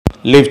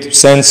Lift,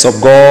 sense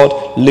of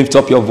God, lift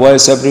up your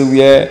voice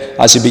everywhere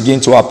as you begin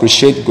to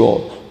appreciate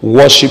God.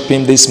 Worship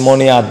him this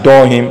morning,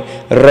 adore him,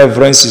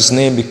 reverence his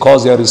name,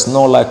 because there is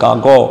none like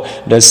our God.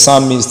 The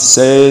psalmist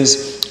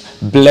says,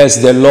 bless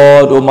the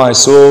Lord, O my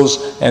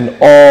souls, and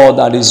all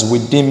that is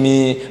within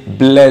me,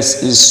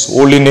 bless his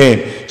holy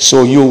name.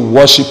 So you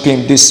worship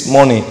him this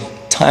morning.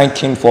 Thank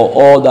him for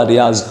all that he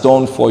has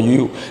done for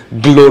you.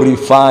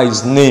 Glorify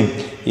his name.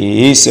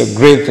 He is a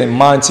great and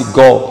mighty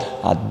God.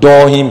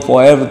 Adore him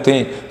for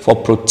everything, for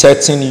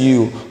protecting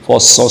you,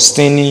 for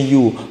sustaining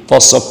you, for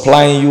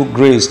supplying you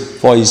grace,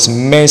 for his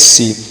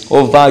mercy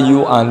over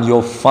you and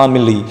your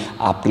family.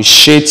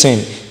 Appreciate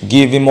him.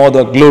 Give him all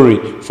the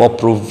glory for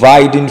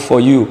providing for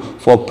you,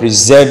 for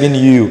preserving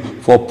you,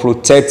 for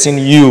protecting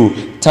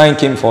you.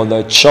 Thank him for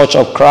the Church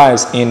of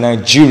Christ in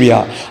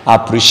Nigeria.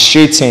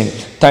 Appreciate him.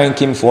 Thank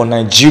him for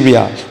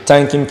Nigeria.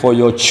 Thank him for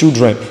your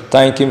children.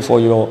 Thank him for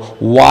your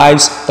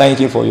wives. Thank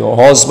him for your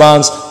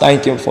husbands.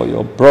 Thank him for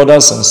your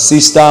brothers and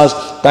sisters.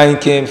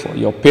 Thank him for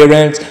your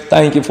parents.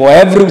 Thank him for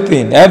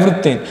everything,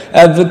 everything.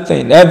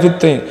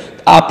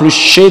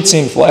 Appreciate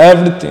him for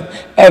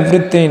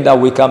everything that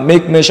we can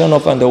make mention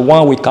of and the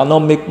one we cannot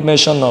make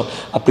mention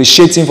of.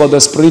 Appreciate him for the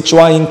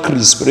spiritual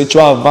increase,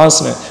 spiritual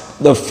advancement,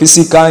 the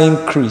physical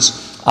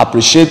increase.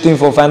 Appreciate him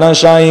for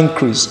financial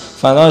increase,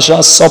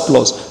 financial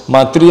surplus,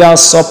 material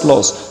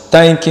surplus.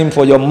 Thank him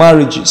for your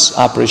marriages.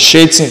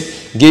 Appreciate him.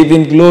 Give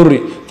him glory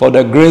for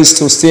the grace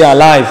to stay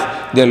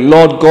alive. The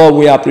Lord God,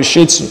 we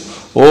appreciate you.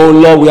 Oh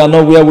Lord, we are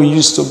not where we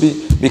used to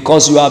be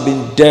because you have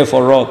been there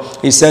for us.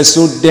 He says,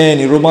 so then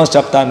in Romans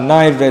chapter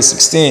 9 verse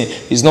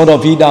 16, it's not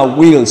of he that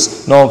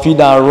wills, nor of he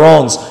that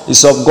runs,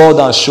 it's of God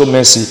that show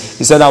mercy.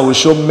 He said, I will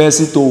show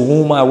mercy to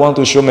whom I want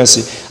to show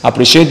mercy.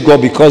 Appreciate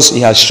God because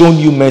he has shown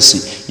you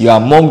mercy. You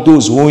are among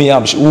those who he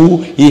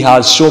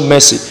has shown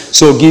mercy.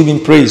 So give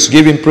him praise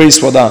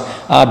for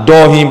that.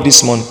 Adore him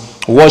this morning.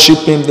 Worship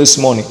him this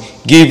morning.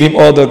 Give him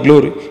all the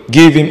glory.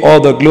 Give him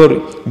all the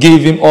glory.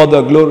 Give him all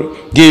the glory.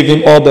 Give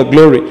him all the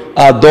glory.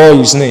 Adore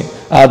his name.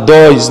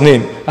 Adore his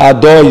name.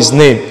 Adore his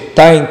name.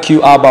 Thank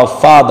you, Abba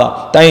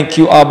Father. Thank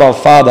you, Abba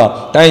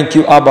Father. Thank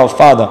you, Abba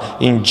Father.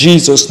 In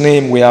Jesus'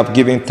 name we have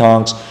given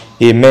thanks.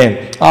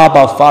 Amen.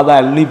 Abba Father,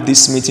 I leave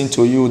this meeting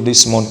to you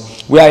this morning.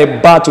 We are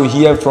about to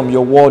hear from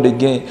your word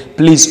again.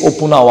 Please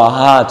open our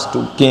heart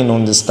to gain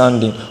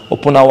understanding.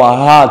 Open our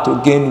heart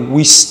to gain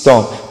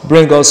wisdom.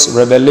 Bring us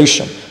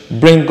revelation.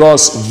 Bring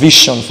us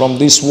vision from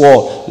this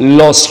word.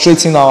 Lord,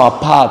 straighten our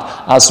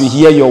path as we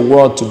hear your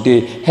word today.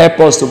 Help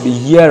us to be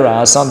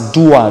hearers and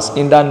doers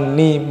in the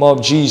name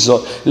of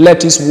Jesus. Let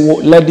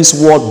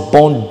this word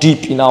burn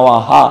deep in our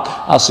heart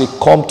as we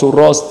come to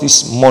us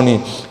this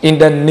morning. In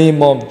the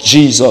name of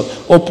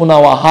Jesus, open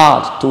our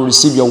heart to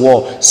receive your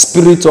word.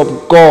 Spirit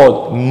of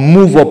God,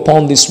 move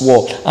upon this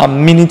word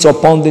and mean it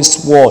upon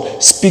this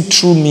word. Speak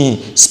through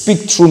me.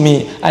 Speak through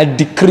me. I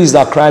decrease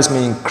that Christ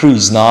may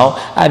increase now.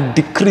 I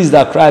decrease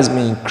that Christ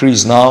may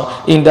increase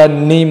now in the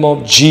name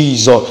of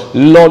Jesus.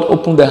 Lord,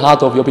 open the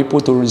heart of your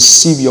people to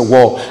receive your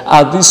word.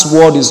 As this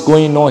word is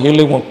going on,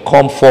 healing will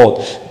come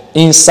forth,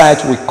 insight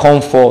will come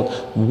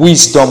forth,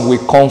 wisdom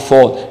will come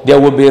forth. There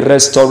will be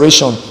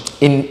restoration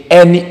in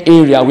any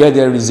area where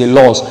there is a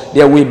loss.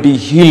 There will be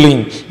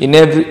healing in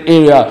every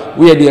area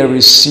where there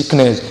is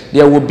sickness.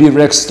 There will be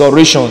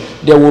restoration.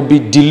 There will be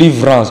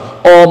deliverance.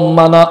 All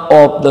manner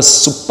of the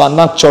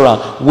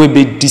supernatural will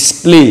be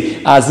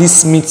displayed as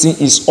this meeting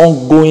is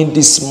ongoing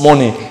this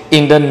morning.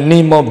 In the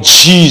name of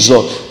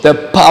Jesus,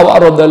 the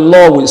power of the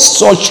Lord will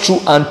search through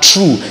and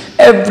through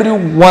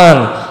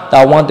everyone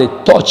that want a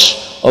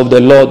touch of the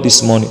Lord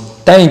this morning.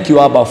 Thank you,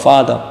 Abba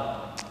Father.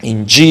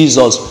 In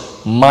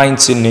Jesus'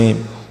 mighty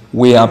name,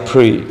 we are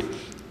prayed.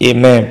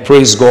 Amen.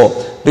 Praise God.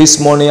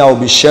 This morning I will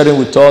be sharing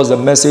with us the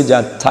message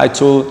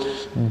entitled,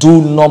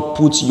 do not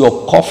put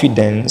your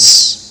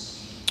confidence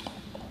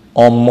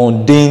on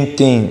mundane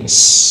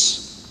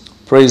things.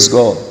 Praise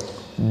God.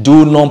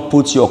 Do not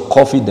put your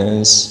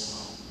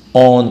confidence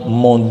on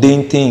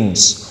mundane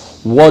things.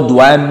 What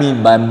do I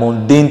mean by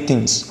mundane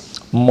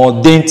things?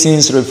 Mundane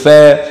things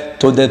refer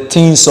to the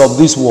things of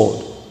this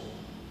world.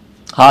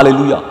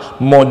 Hallelujah.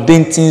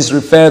 Mundane things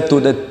refer to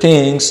the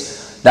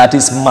things that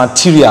is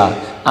material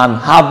and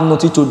have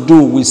nothing to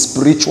do with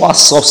spiritual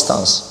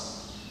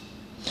substance.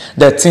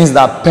 The things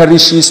that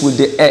perishes with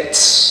the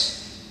earth.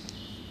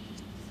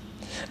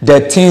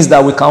 The things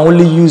that we can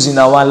only use in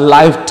our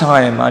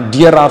lifetime and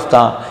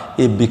thereafter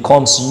it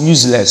becomes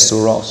useless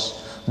to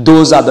us.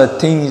 Those are the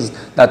things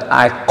that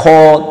I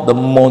call the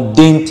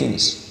mundane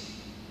things.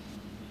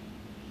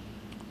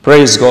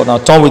 Praise God. Now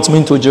turn with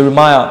me to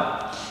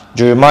Jeremiah.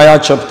 Jeremiah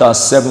chapter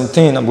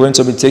 17. I'm going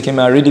to be taking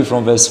my reading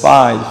from verse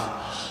 5.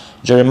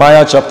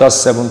 Jeremiah chapter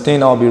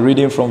 17, I'll be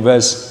reading from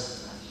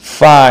verse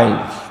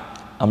 5.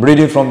 I'm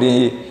reading from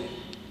the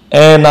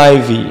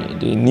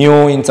NIV, the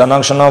New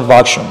International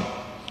Version.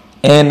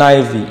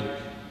 NIV.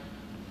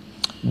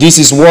 This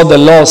is what the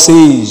Lord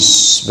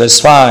says, verse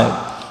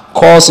 5.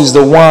 Cursed is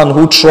the one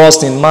who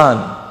trusts in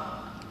man,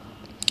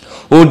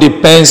 who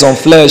depends on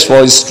flesh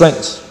for his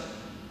strength,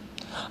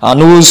 and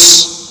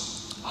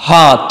whose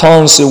heart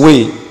turns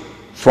away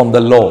from the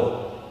Lord.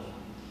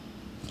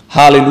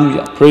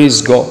 Hallelujah.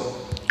 Praise God.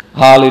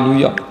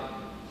 Hallelujah.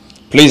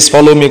 Please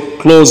follow me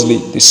closely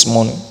this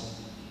morning.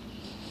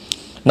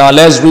 Now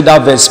let's read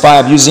that verse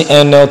 5 using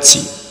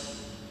NLT.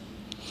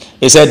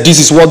 It said, this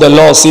is what the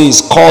Lord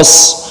says: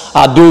 cursed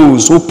are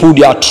those who put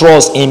their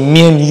trust in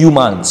mere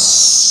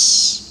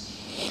humans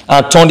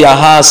and turn their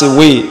hearts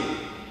away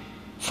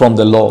from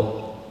the Lord.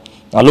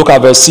 Now look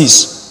at verse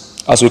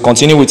 6 as we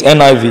continue with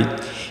NIV.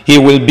 He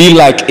will be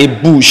like a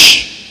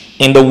bush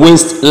in the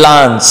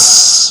wastelands.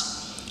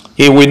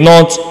 He will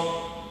not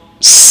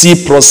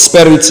see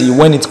prosperity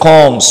when it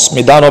comes.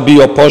 May that not be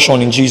your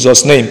portion in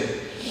Jesus' name.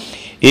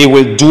 He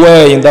will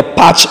dwell in the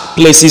parched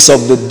places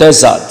of the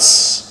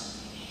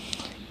deserts,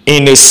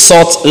 in a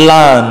salt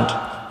land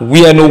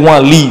where no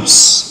one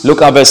lives.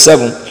 Look at verse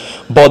 7.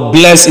 But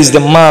blessed is the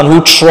man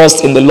who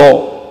trusts in the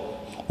Lord,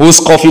 whose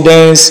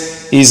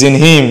confidence is in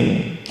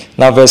him.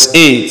 Now verse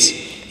 8.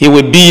 He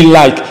will be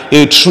like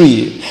a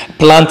tree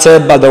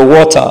planted by the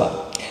water,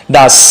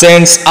 that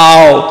sends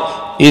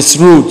out its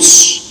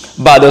roots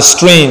by the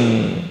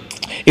stream.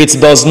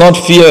 It does not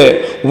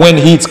fear when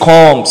heat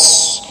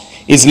comes.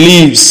 Its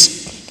leaves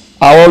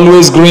are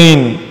always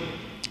green.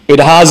 It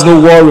has no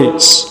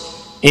worries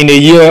in a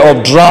year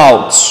of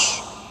drought,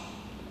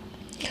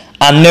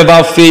 and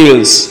never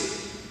fails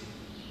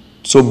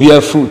to bear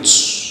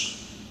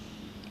fruits.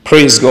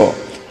 Praise God.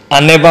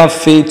 And never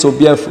fail to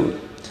bear fruit.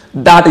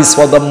 That is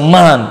for the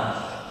man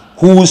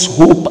whose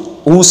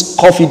hope, whose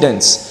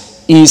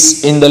confidence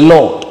is in the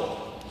Lord.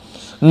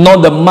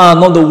 Not the man,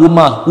 not the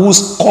woman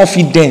whose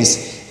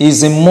confidence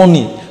is in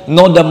money.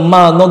 Not the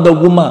man, not the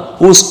woman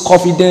whose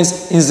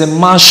confidence is in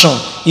mansion,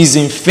 is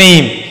in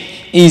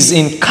fame, is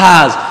in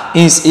cars,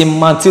 is in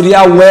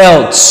material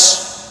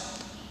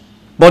wealth.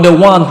 But the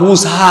one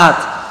whose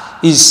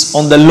heart is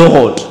on the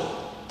Lord.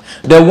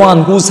 The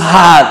one whose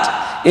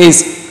heart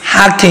is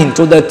hearkening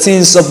to the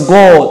things of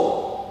God.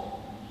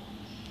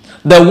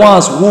 The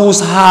ones whose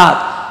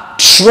heart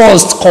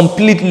trust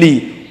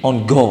completely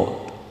on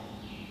God.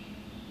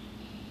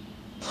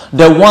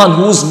 The one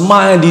whose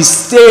mind is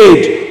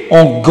stayed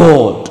on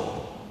God.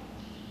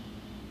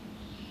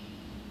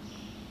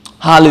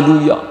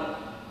 Hallelujah.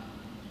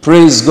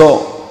 Praise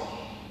God.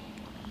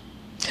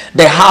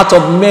 The heart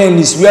of man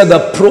is where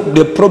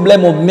the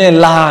problem of man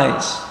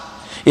lies.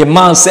 A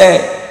man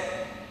said,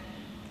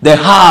 the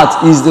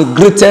heart is the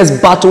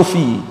greatest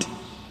battlefield.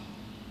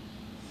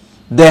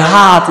 The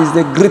heart is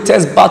the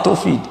greatest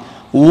battlefield.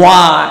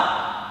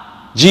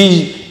 Why?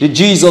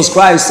 Jesus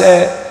Christ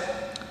said,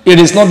 it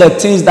is not the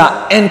things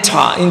that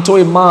enter into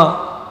a man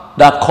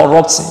that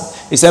corrupts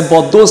him. He said,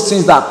 but those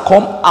things that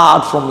come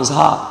out from his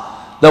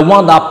heart, the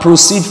one that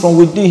proceed from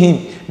within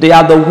him, they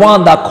are the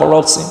one that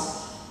corrupts him.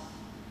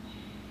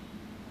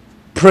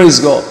 Praise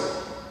God.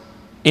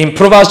 In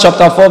Proverbs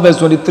chapter 4 verse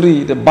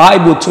 23, the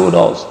Bible told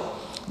us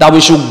that we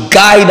should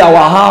guide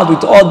our heart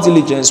with all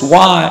diligence.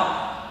 Why?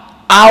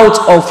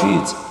 Out of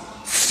it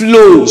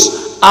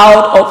flows,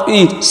 out of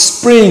it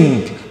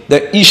spring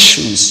the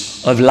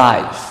issues of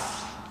life.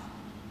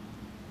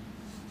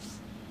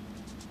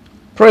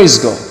 Praise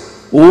God.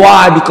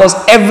 Why? Because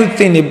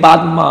everything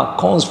about man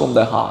comes from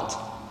the heart.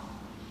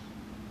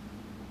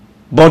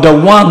 But the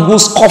one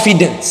whose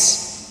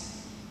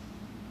confidence,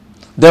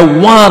 the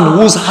one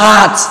whose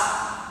heart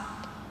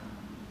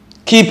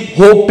keep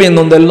hoping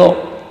on the Lord,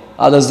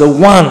 that is the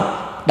one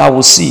that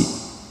will see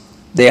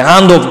the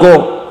hand of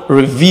God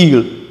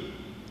revealed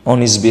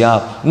on his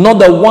behalf. Not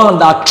the one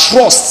that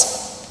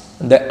trusts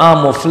in the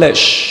arm of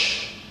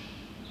flesh.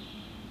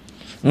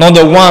 Not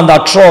the one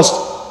that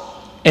trusts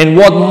in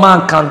what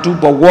man can do,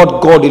 but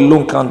what God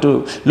alone can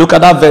do. Look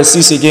at that verse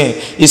 6 again.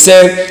 He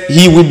said,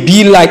 he will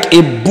be like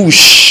a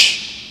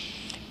bush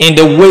in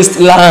the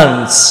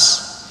wastelands.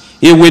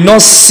 He will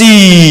not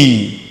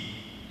see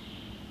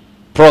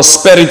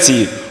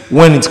prosperity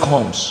when it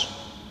comes.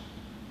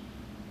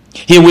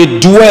 He will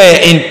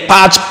dwell in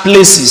parched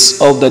places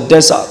of the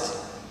desert,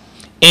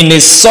 in a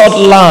salt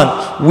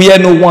land where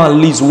no one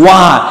lives.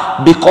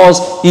 Why?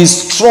 Because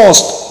his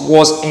trust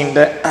was in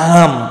the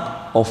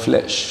arm of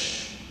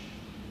flesh.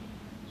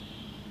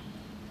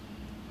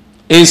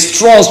 His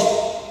trust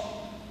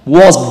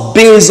was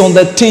based on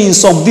the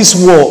things of this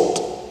world,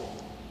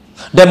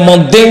 the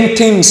mundane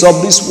things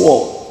of this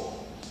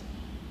world,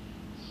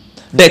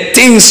 the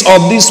things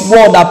of this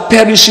world that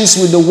perishes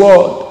with the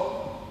world.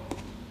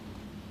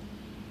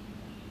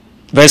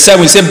 Verse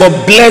 7, we say,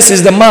 but blessed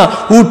is the man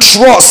who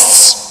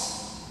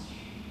trusts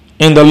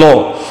in the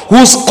Lord,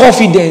 whose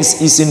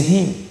confidence is in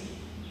him.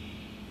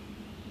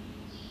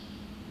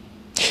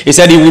 He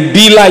said he will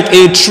be like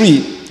a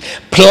tree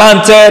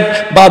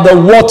planted by the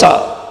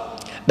water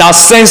that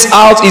sends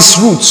out its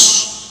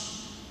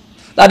roots.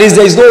 That is,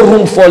 there is no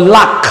room for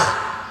lack.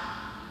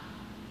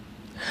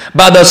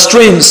 By the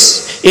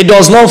streams, it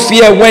does not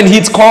fear when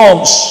heat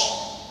comes.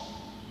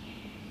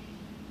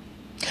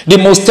 The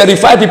most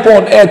terrified people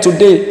on earth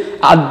today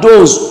are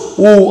those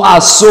who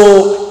are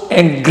so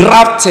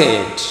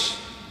engrafted,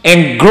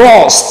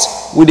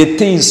 engrossed with the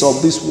things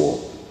of this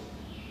world.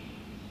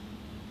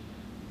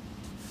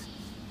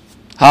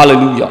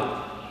 Hallelujah.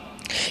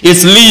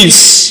 Its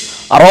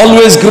leaves are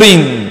always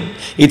green.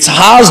 It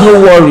has no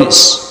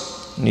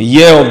worries in a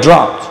year of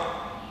drought.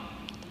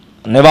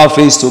 And never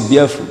fails to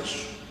bear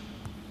fruit.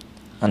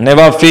 And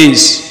never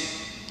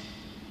fails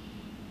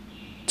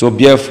to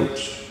bear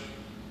fruit.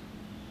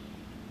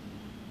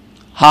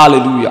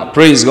 Hallelujah.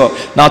 Praise God.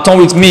 Now turn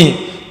with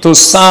me to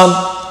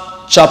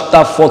Psalm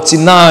chapter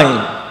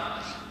 49.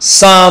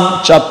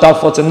 Psalm chapter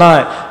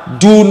 49.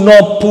 Do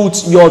not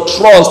put your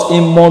trust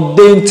in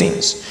mundane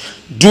things.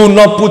 Do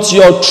not put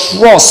your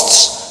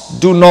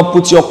trust, do not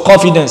put your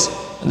confidence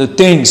in the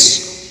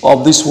things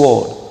of this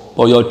world.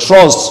 But your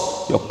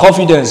trust, your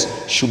confidence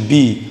should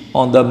be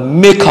on the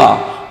maker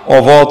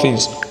of all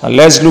things. And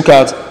let's look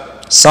at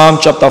Psalm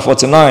chapter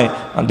 49.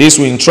 And this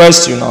will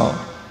interest you now.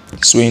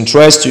 This will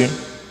interest you.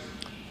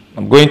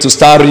 I'm going to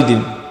start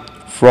reading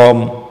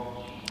from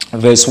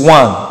verse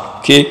 1.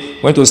 Okay,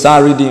 I'm going to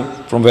start reading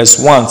from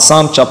verse 1.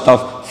 Psalm chapter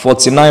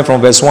 49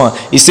 from verse 1.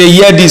 It says,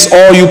 hear this,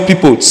 all you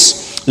peoples.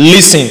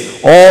 Listen,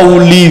 all who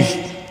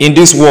live in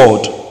this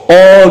world.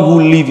 All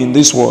who live in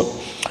this world.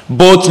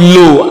 Both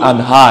low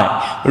and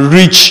high.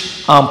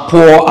 Rich and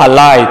poor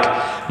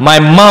alike. My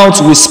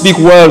mouth will speak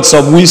words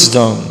of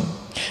wisdom.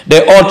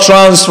 The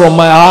utterance from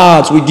my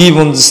heart will give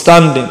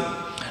understanding.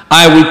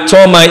 I will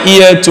turn my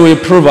ear to a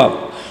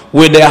proverb.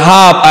 With the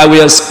harp I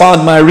will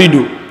expound my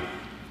riddle.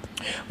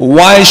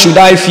 Why should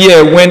I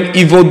fear when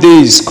evil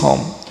days come,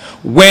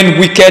 when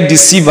wicked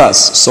deceivers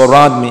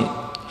surround me?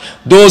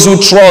 Those who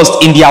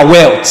trust in their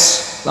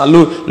wealth. Now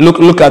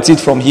look at it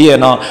from here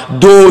now.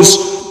 Those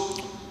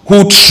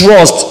who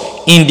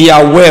trust in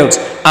their wealth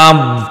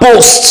and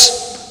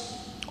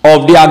boast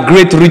of their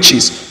great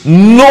riches.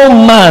 No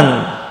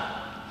man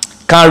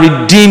can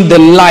redeem the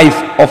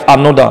life of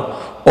another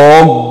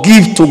or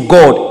give to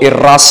God a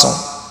ransom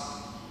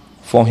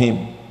for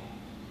him.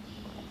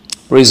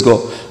 Praise God.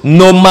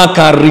 No man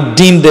can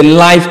redeem the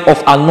life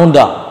of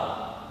another.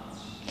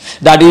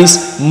 That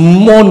is,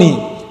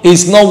 money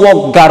is not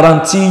what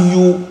guarantees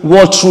you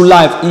what true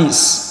life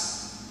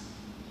is.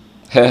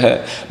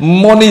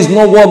 Money is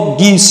not what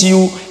gives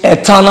you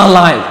eternal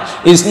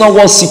life. It's not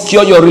what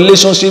secures your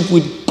relationship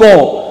with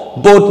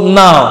God, both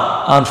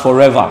now and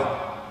forever.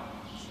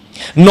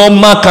 No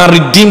man can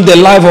redeem the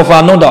life of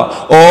another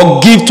or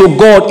give to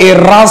God a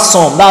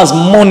ransom, that's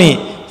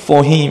money,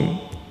 for him.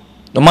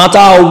 No matter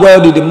how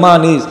wealthy the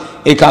man is,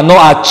 he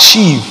cannot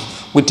achieve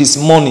with his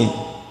money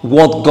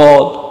what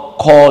God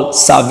called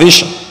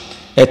salvation.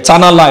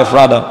 Eternal life,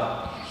 rather.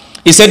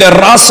 He said the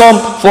ransom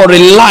for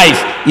a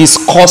life is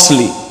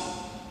costly.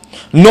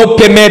 No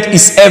payment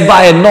is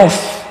ever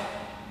enough.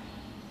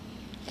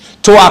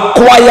 To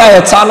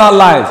acquire eternal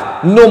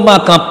life, no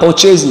man can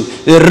purchase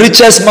it. The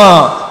richest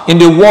man in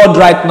the world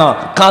right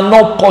now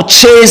cannot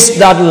purchase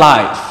that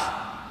life.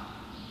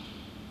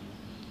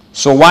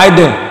 So why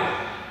then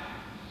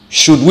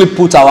should we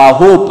put our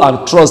hope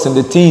and trust in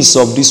the things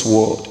of this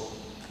world?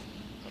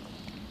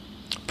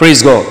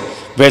 Praise God.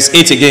 Verse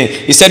 8 again.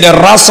 He said the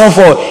ransom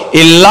for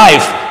a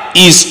life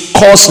is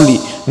costly.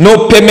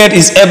 No payment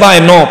is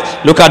ever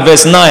enough. Look at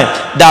verse 9.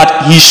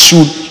 That he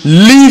should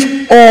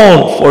live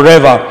on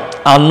forever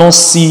and not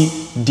see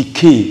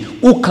decay.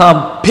 Who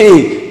can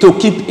pay to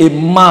keep a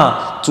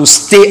man to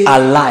stay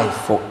alive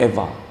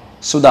forever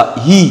so that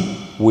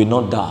he will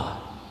not die?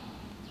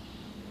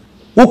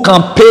 Who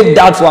can pay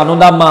that for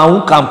another man?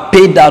 Who can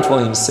pay that for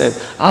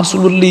himself?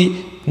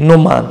 Absolutely no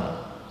man.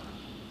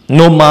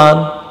 No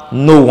man,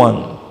 no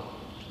one.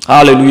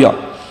 Hallelujah.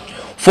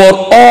 For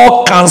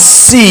all can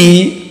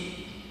see,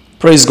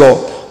 praise God,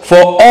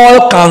 for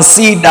all can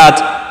see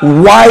that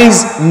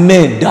wise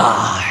men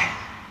die.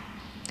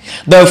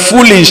 The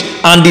foolish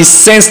and the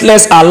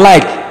senseless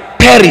alike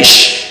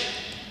perish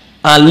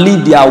and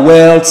leave their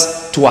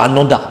wealth to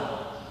another.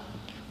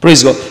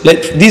 Praise God.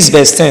 This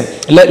verse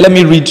 10. Let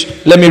me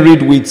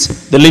read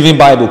with the Living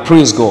Bible.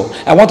 Praise God.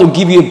 I want to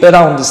give you a better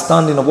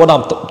understanding of what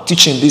I'm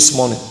teaching this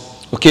morning.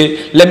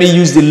 Okay. Let me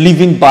use the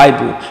Living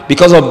Bible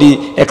because of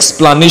the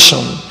explanation,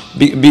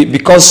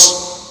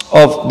 because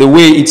of the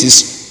way it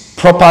is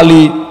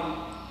properly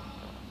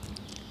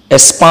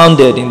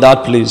expounded in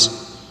that place.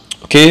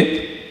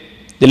 Okay.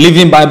 The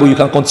Living Bible. You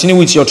can continue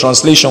with your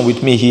translation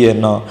with me here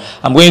now.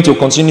 I'm going to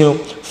continue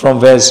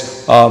from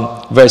verse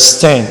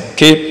 10.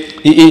 Okay.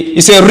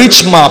 It's a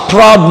rich man,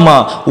 proud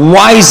man,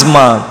 wise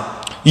man.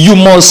 You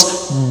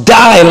must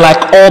die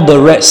like all the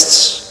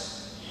rest.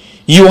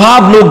 You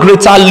have no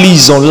greater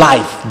lease on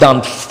life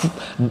than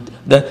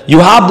you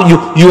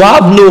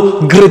have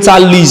no greater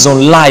lease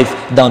on life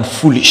than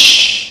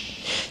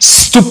foolish,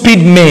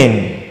 stupid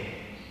men.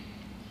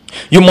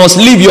 You must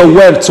leave your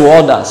wealth to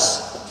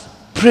others.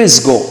 Praise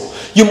God.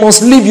 You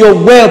must leave your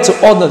wealth to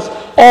others.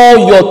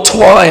 All your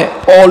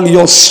toil, all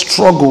your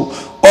struggle,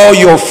 all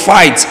your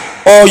fight,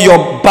 all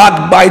your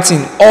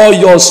backbiting, all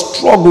your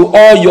struggle,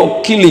 all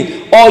your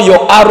killing, all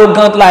your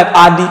arrogant life,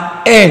 at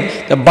the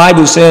end, the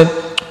Bible said,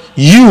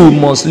 you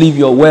must leave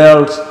your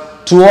wealth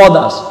to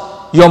others.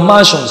 Your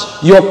mansions,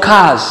 your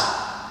cars,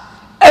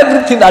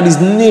 everything that is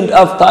named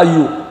after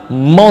you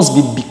must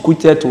be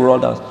bequeathed to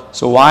others.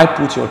 So why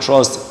put your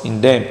trust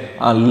in them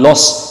and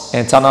lose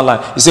eternal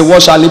life? You say,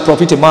 what shall it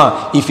profit a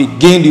man if he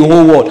gain the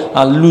whole world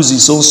and lose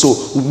his own soul?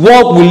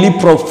 What will it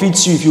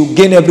profit you if you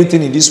gain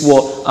everything in this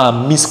world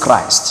and miss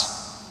Christ?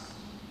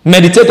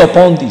 Meditate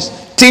upon this.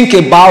 Think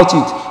about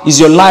it. Is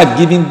your life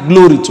giving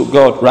glory to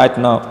God right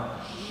now?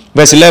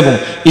 Verse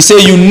 11. He said,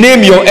 you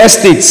name your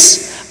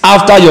estates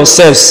after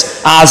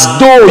yourselves, as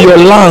though your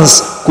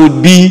lands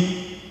could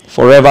be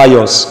forever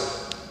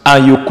yours,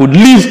 and you could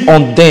live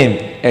on them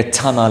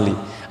eternally.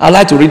 I'd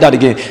like to read that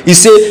again. He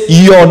said,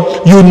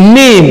 you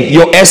name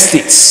your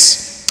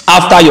estates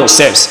after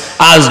yourselves,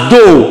 as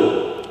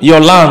though your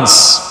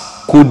lands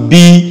could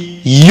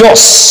be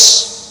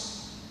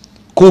yours,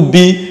 could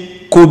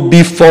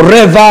be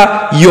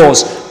forever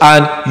yours,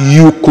 and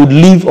you could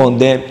live on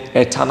them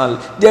eternally.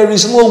 There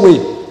is no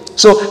way.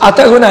 So at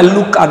times when I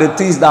look at the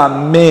things that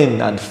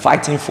men are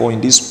fighting for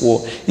in this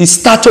world, it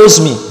startles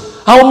me.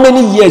 How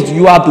many years do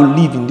you have to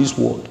live in this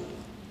world?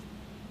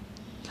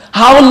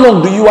 How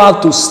long do you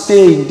have to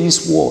stay in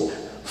this world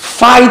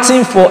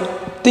fighting for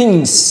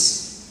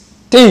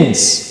things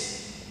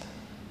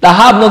that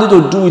have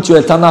nothing to do with your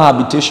eternal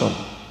habitation?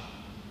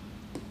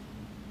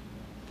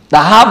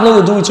 That have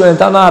nothing to do with your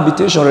eternal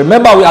habitation.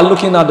 Remember, we are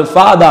looking at the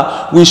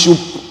Father. We should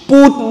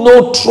put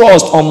no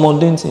trust on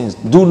mundane things.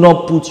 Do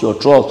not put your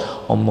trust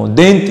on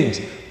mundane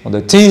things, on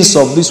the things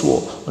of this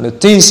world, on the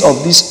things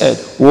of this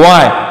earth.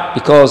 Why?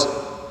 Because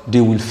they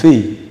will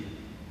fail.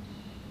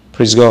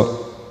 Praise God.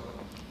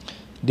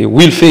 They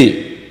will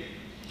fail.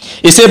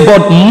 He said,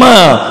 but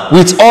man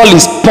with all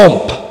his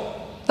pomp,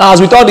 as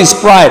with all his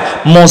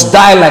pride, must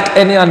die like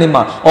any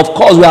animal. Of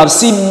course, we have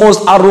seen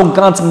most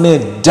arrogant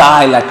men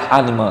die like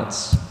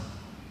animals.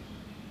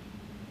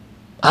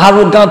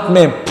 Arrogant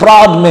men,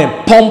 proud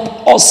men,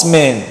 pompous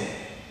men,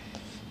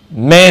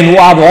 men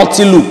who have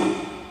haughty look,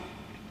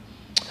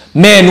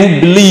 men who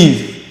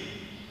believe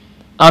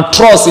and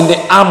trust in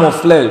the arm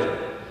of flesh,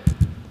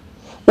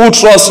 who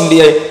trust in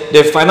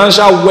the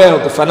financial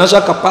wealth, the financial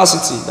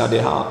capacity that they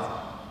have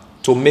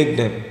to make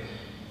them,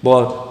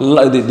 but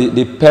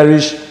they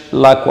perish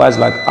likewise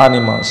like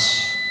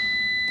animals.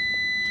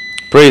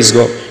 Praise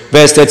God.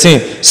 Verse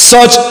 13.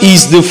 Such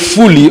is the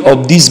folly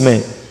of these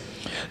men.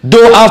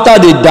 Though after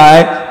they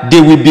die, they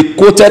will be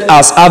quoted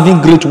as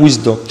having great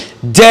wisdom.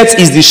 Death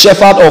is the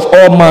shepherd of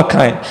all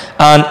mankind,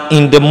 and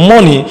in the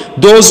morning,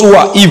 those who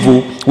are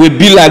evil will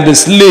be like the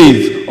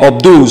slave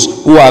of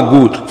those who are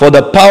good. For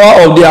the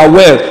power of their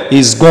wealth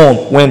is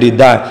gone when they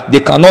die. They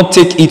cannot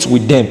take it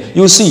with them.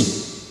 You see,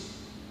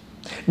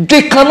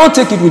 they cannot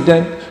take it with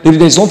them.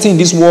 There is nothing in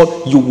this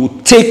world you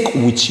will take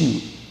with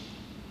you.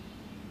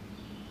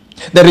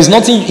 There is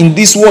nothing in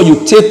this world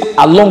you take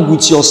along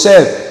with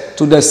yourself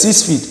to the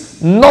 6 feet.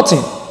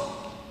 Nothing.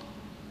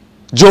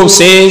 Job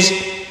says,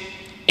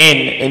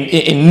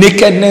 in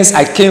nakedness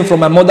I came from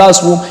my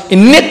mother's womb.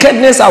 In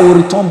nakedness I will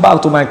return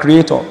back to my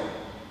Creator.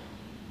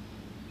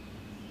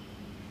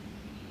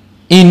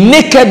 In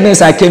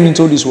nakedness I came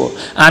into this world,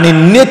 and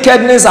in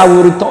nakedness I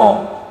will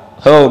return.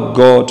 Oh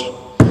God.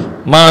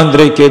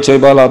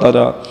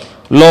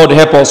 Lord,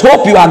 help us.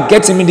 Hope you are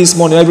getting me this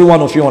morning, every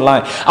one of you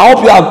online. I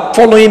hope you are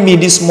following me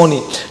this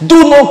morning.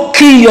 Do not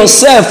kill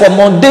yourself for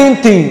mundane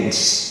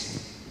things.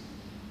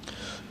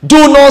 Do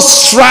not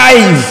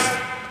strive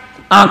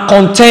and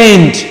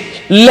contend.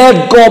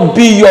 Let God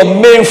be your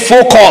main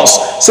focus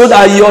so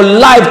that your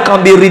life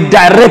can be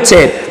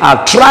redirected.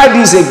 I'll try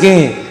this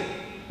again.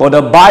 But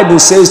the Bible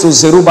says to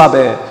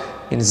Zerubbabel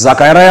in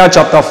Zechariah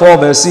chapter 4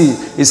 verse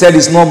 6, he said,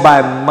 it's not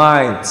by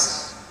might,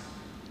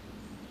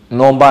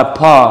 not by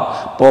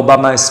power, but by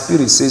my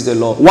spirit, says the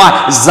Lord.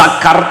 Why?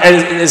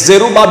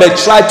 Zerubbabel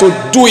tried to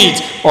do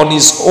it on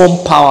his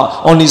own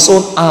power, on his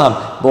own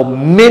arm. But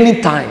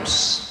many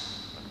times,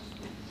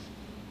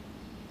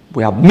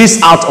 we have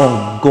missed out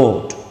on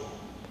God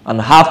and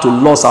have to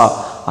lose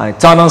our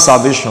eternal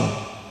salvation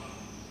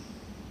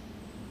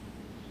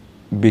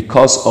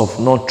because of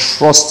not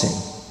trusting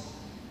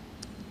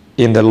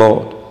in the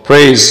Lord.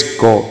 Praise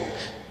God.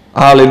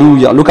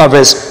 Hallelujah. Look at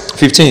verse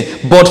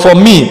 15. But for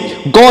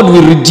me, God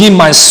will redeem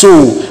my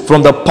soul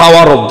from the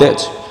power of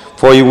death,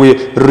 for he will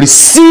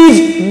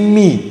receive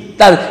me.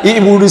 That he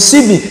will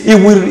receive me.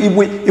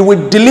 He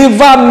will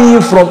deliver me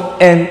from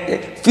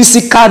a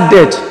physical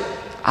death.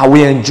 I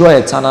will enjoy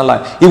eternal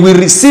life. He will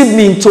receive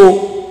me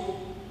into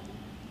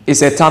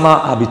his eternal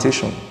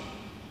habitation.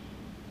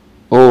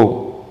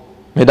 Oh,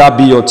 may that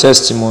be your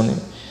testimony.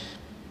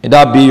 May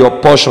that be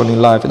your portion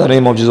in life, in the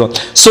name of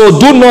Jesus. So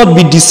do not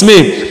be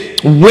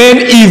dismayed when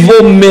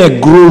evil men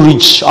grow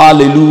rich.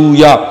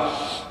 Hallelujah.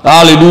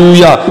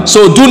 Hallelujah.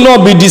 So do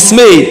not be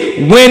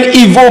dismayed when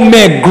evil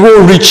men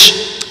grow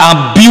rich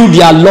and build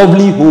their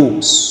lovely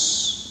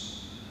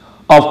homes.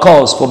 Of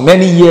course, for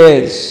many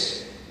years,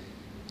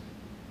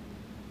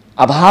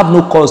 I've had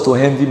no cause to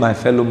envy my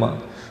fellow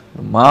man,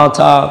 no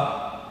matter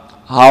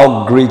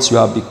how great you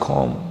have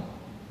become.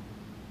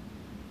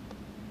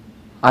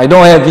 I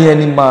don't envy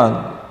any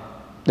man.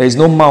 There is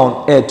no man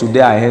on earth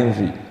today I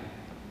envy.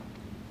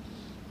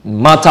 No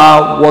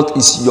matter what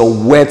is your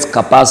wealth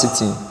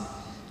capacity,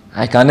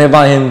 I can never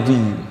envy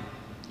you.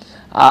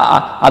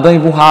 I don't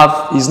even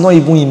have, it's not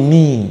even in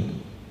me.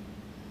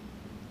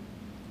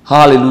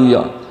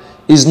 Hallelujah.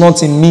 It's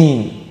not in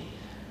me.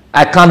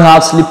 I can't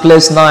have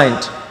sleepless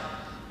night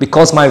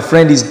because my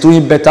friend is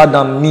doing better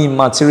than me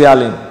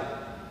materially.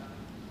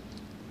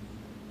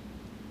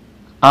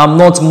 I'm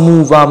not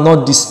moved, I'm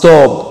not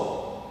disturbed.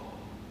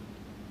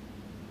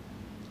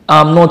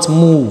 I'm not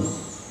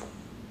moved.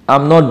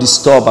 I'm not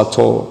disturbed at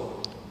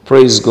all.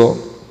 Praise God.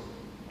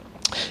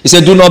 He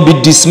said, do not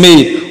be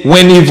dismayed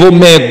when evil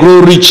men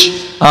grow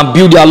rich and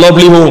build their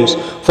lovely homes.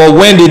 For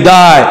when they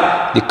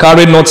die, they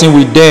carry nothing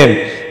with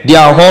them. Their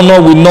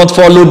honor will not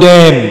follow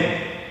them.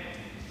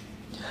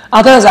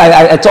 At times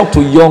I talk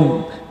to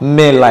young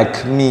men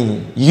like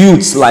me,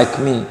 youths like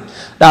me,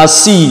 that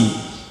see,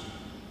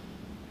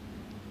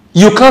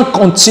 you can't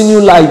continue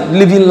like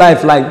living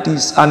life like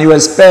this and you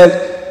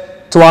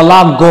expect to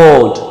allow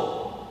God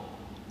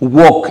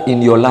work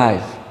in your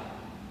life.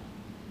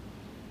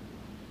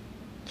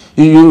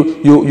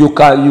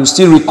 You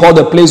still recall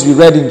the place we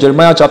read in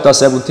Jeremiah chapter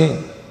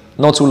 17,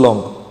 not too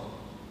long.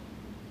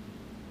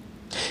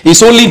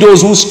 It's only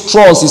those whose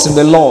trust is in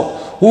the Lord,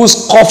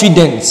 whose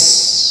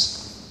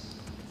confidence,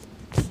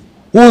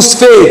 whose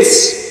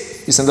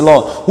faith is in the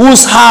Lord,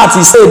 whose heart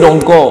is set on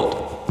God,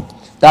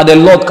 that the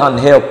Lord can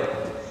help.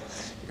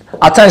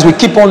 At times we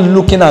keep on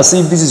looking as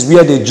if this is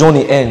where the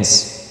journey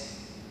ends.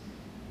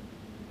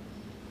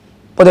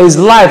 But there is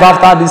life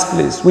after this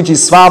place, which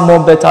is far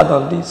more better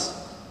than this.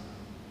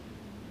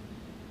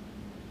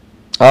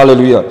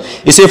 Hallelujah.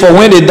 He said, for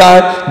when they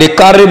die, they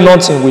carry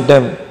nothing with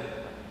them.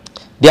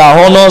 Their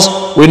honors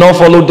will not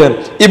follow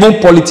them.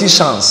 Even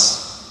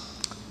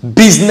politicians,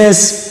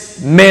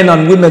 business men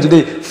and women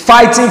today,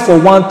 fighting for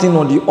one thing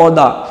or the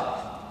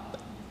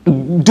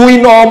other,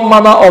 doing all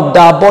manner of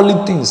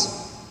diabolic things,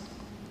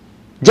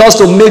 just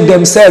to make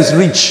themselves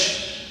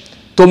rich,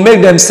 to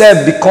make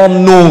themselves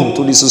become known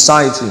to the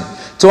society,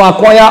 to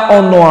acquire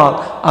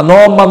honor and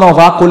all manner of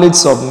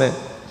accolades of men.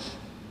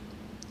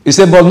 He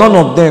said, but none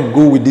of them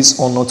go with this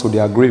honor to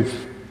their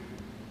grave.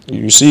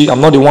 You see, I'm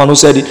not the one who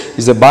said it.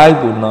 It's the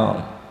Bible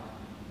now.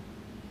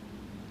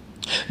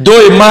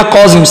 Though a man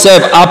calls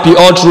himself happy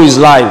all through his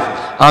life,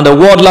 and the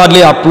world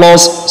loudly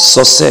applauds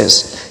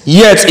success,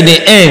 yet in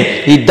the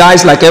end, he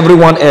dies like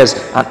everyone else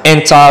and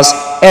enters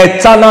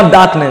eternal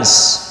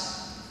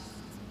darkness.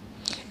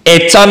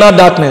 Eternal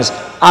darkness.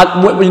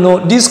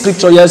 This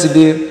scripture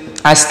yesterday,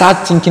 I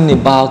started thinking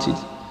about it.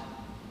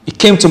 It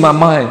came to my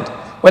mind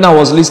when I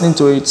was listening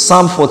to it.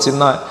 Psalm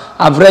 49.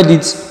 I've read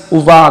it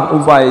over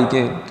and over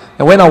again.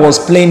 And when I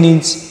was playing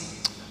it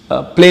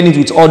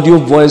with audio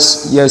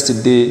voice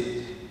yesterday,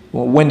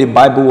 when the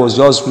Bible was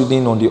just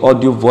reading on the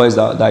audio voice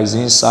that is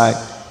inside,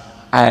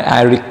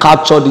 I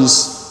recaptured this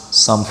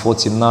Psalm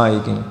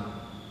 49 again.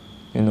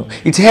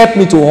 It helped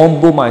me to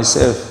humble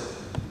myself.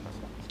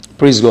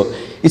 Praise God.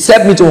 It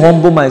helped me to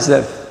humble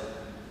myself.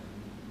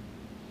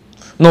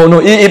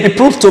 It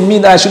proved to me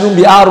that I shouldn't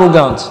be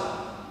arrogant.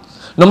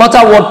 No matter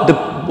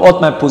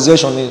what my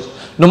possession is,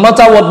 no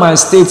matter what my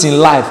state in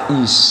life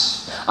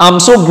is, I'm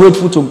so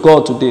grateful to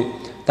God today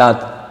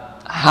that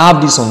I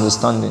have this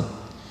understanding.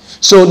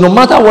 So no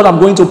matter what I'm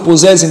going to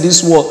possess in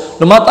this world,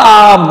 no matter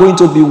how I'm going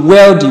to be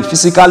wealthy,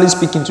 physically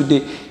speaking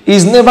today,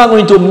 it's never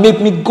going to make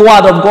me go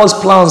out of God's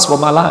plans for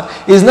my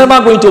life. It's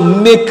never going to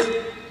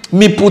make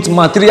me put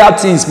material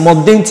things,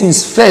 mundane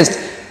things first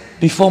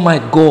before my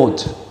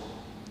God.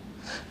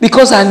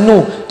 Because I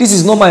know this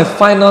is not my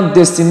final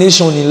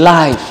destination in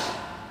life.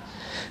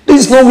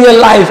 This is not where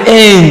life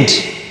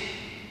ends.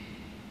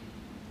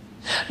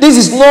 This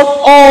is not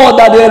all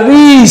that there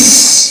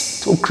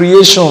is to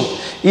creation.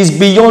 It's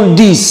beyond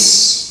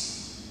this.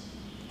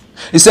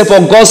 He said, for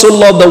God so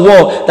loved the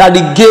world that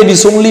he gave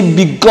his only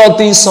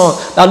begotten Son,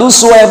 that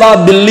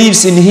whosoever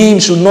believes in him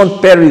shall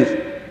not perish,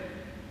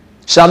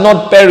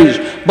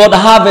 but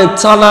have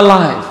eternal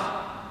life.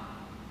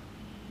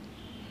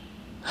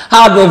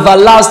 Have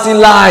everlasting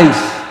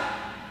life.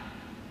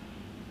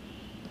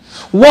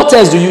 What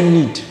else do you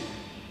need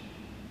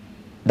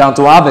than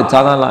to have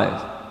eternal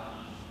life?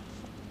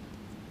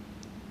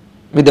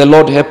 May the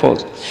Lord help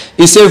us.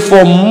 He said,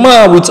 for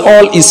man with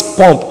all his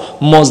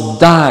pomp must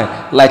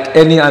die like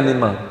any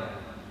animal.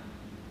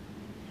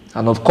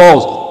 And of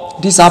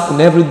course, this happens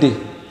every day.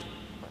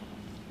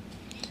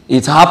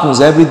 It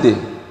happens every day.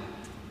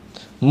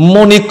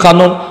 Money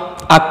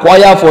cannot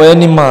acquire for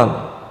any man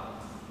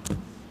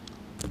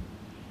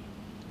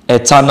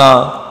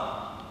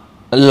eternal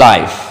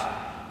life.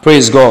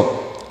 Praise God.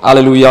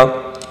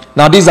 Hallelujah.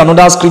 Now this is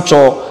another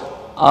scripture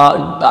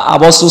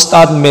I've also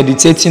started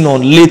meditating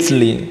on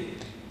lately.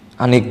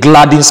 And it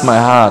gladdens my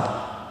heart.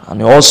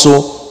 And it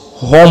also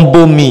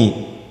humbles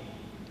me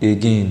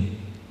again.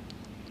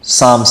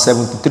 Psalm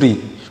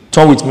 73.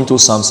 Turn with me to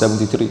Psalm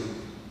 73.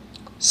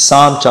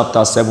 Psalm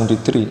chapter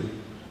 73.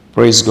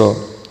 Praise God.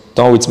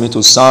 Turn with me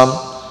to Psalm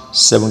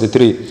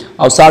 73.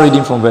 I'll start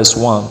reading from verse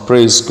 1.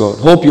 Praise God.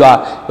 Hope you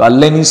are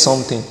learning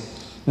something.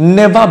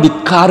 Never be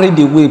carried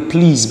away,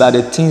 please, by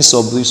the things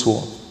of this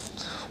world.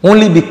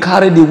 Only be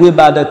carried away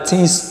by the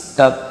things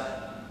that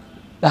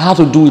that have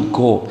to do with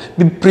God.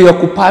 Be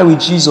preoccupied with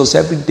Jesus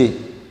every day.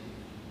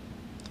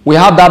 We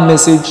have that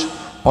message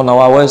on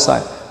our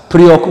website.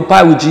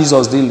 Preoccupy with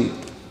Jesus daily.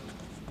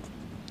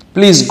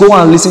 Please go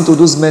and listen to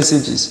those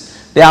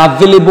messages. They are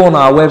available on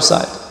our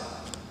website.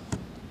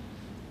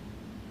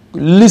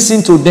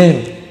 Listen to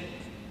them.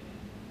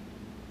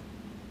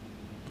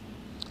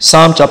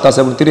 Psalm chapter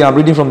 73, I'm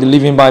reading from the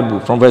Living Bible,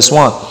 from verse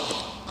 1.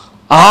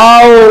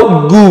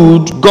 How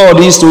good God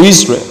is to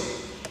Israel,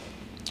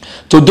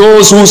 to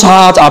those whose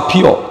hearts are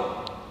pure.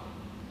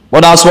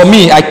 But as for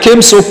me, I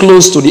came so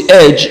close to the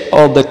edge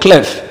of the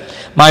cliff.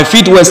 My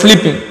feet were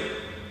slipping,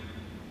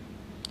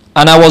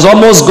 and I was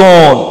almost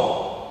gone.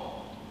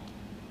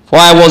 For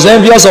I was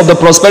envious of the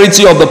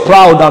prosperity of the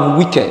proud and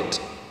wicked.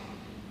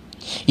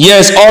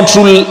 Yes, all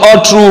through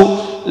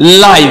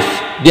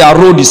life, their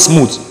road is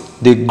smooth.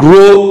 They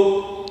grow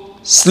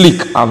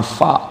sleek and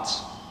fat.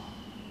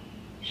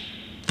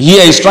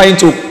 Here he's trying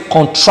to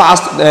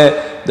contrast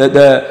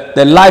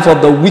the life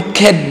of the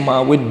wicked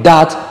man with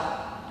that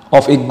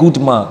of a good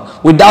man,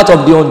 with that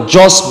of the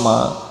unjust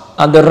man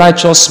and the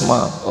righteous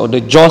man or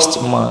the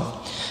just man.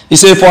 He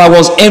said, for I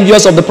was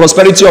envious of the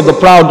prosperity of the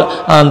proud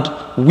and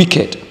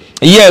wicked.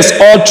 Yes,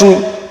 all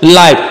through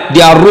life,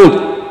 their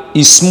road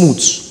is smooth.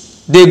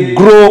 They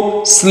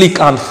grow sleek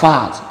and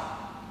fat.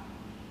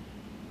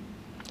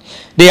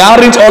 They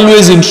aren't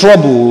always in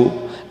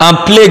trouble and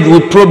plagued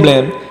with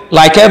problems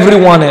like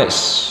everyone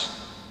else.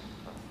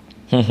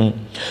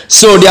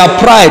 So their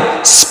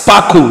pride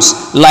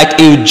sparkles like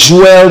a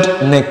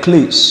jeweled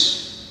necklace.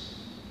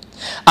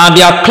 And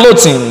their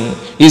clothing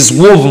is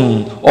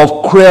woven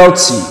of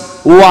cruelty.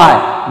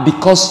 Why?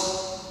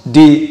 Because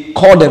they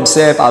call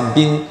themselves as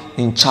being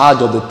in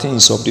charge of the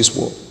things of this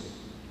world.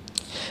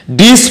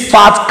 These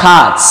fat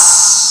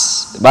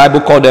cats, the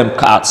Bible calls them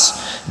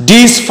cats.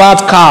 These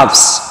fat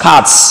cats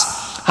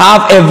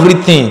have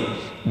everything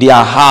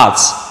their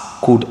hearts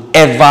could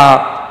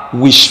ever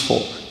wish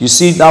for. You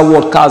see that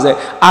word cats,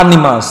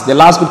 animals. The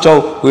last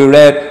picture we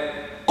read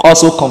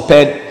also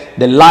compared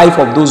the life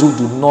of those who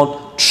do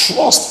not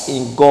trust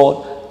in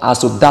God as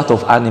to that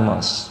of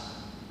animals.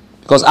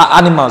 Because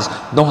animals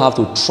don't have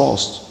to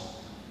trust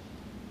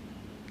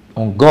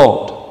on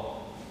God.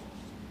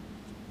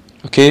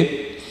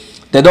 Okay?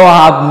 They don't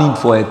have need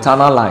for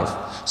eternal life.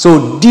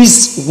 So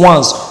these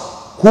ones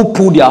who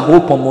put their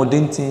hope on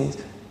mundane things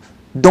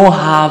don't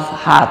have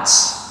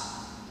hearts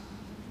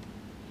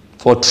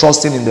for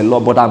trusting in the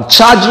Lord. But I'm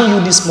charging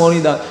you this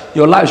morning that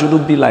your life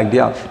shouldn't be like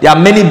that. There are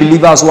many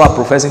believers who are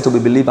professing to be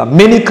believers.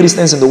 Many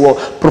Christians in the world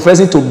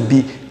professing to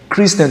be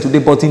Christian today.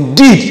 But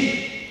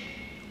indeed,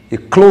 a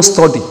close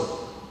study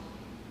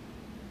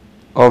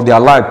of their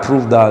life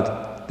proves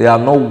that they are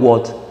not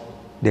what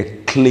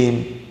they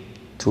claim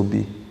to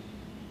be.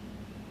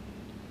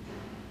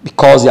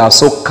 Because they are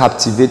so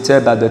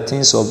captivated by the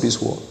things of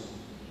this world,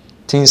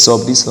 things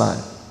of this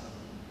life.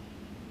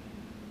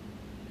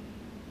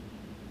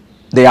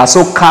 They are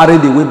so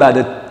carried away by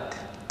the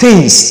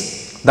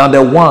things than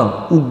the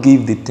one who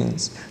gave the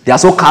things. They are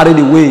so carried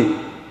away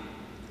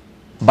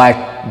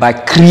by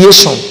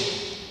creation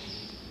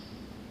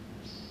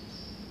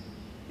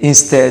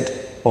instead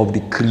of the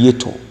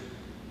Creator.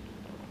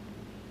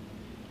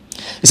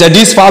 He said,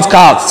 these fat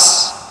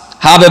cats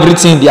have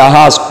everything their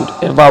hearts could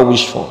ever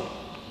wish for.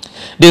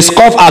 They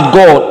scoff at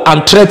God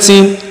and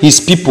threaten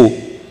his people.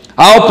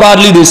 How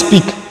proudly they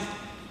speak.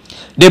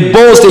 They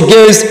boast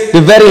against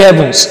the very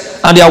heavens,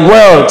 and their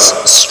words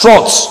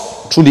struts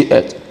through the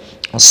earth.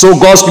 And so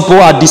God's people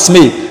are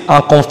dismayed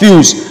and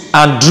confused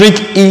and drink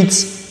it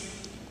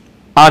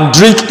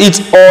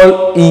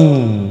all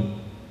in.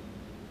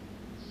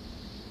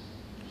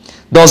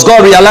 Does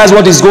God realize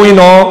what is going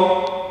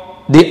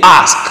on? They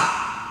ask.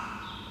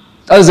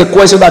 That is a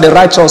question that the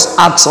righteous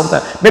ask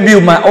sometimes. Maybe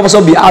you might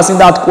also be asking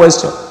that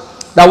question.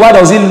 That why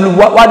does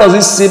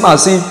it seem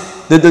as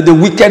if the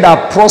wicked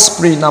are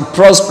prospering,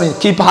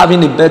 keep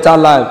having a better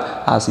life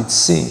as it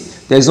seems?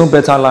 There is no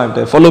better life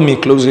there. Follow me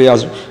closely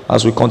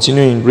as we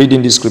continue in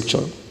reading this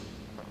scripture.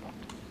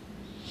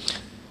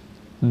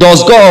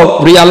 Does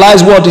God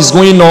realize what is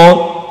going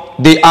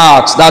on? They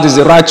ask. That is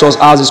the righteous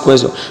ask this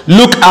question.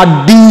 Look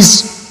at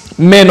these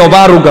men of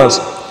arrogance.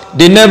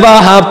 They never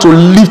have to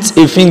lift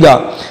a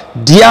finger.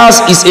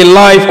 Theirs is a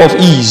life of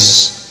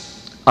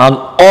ease, and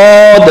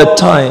all the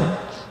time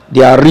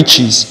their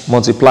riches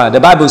multiply. The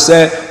Bible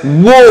says,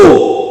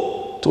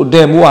 woe to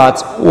them who are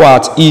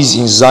at ease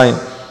in Zion.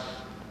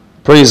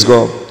 Praise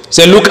God.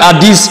 Say, look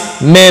at these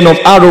men of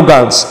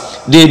arrogance.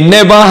 They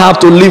never have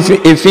to lift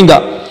a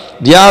finger.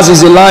 Theirs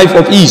is a life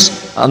of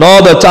ease, and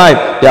all the time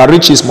their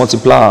riches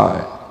multiply.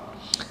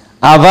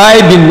 Have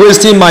I been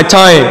wasting my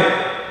time?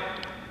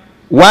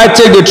 Why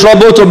take the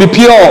trouble to be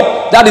pure?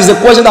 That is the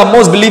question that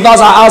most believers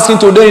are asking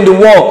today in the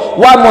world.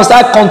 Why must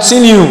I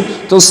continue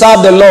to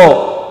serve the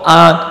Lord?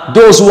 And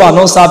those who are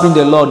not serving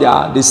the Lord,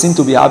 they seem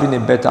to be having a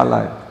better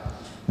life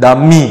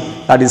than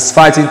me, that is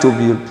fighting to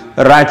be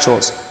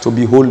righteous, to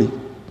be holy.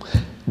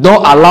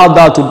 Don't allow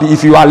that to be.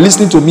 If you are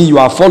listening to me, you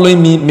are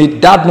following me, may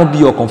that not be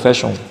your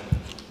confession.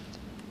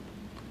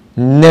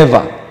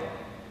 Never.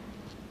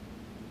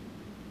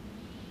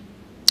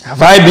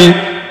 Have I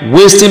been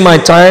wasting my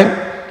time?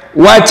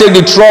 Why take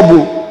the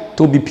trouble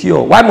to be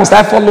pure? Why must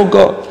I follow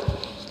God?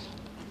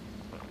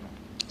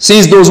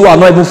 Since those who are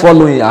not even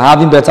following are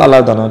having better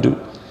life than I do.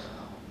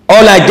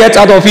 All I get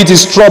out of it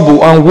is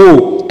trouble and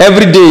woe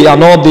every day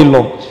and all day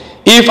long.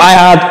 If I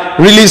had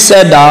really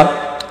said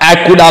that,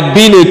 I could have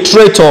been a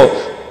traitor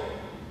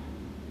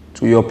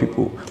to your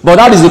people. But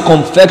that is a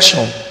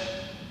confession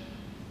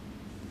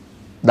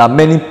that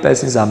many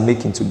persons are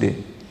making today.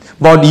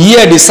 But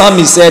here the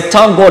psalmist said,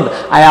 thank God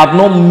I have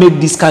not made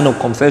this kind of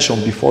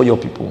confession before your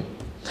people,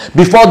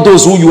 before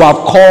those who you have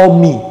called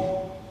me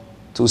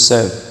to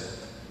serve.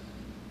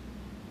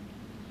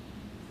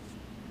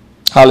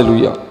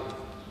 Hallelujah.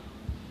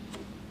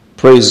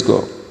 Praise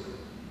God.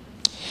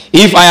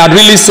 If I had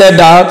really said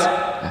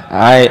that,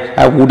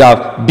 I would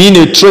have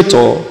been a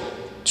traitor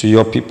to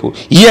your people.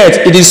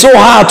 Yet it is so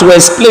hard to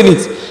explain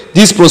it,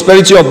 this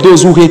prosperity of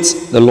those who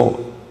hate the Lord.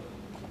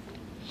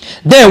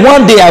 Then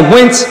one day I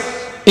went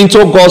into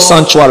God's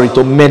sanctuary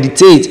to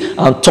meditate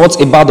and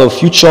thought about the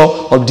future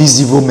of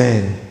these evil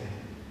men.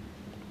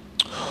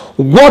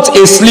 What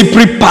a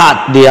slippery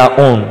path they are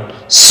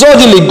on.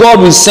 Suddenly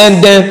God will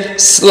send them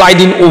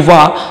sliding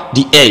over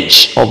the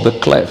edge of the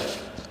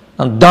cliff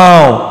and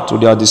down to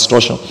their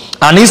destruction.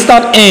 An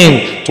instant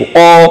end to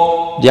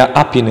all their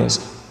happiness.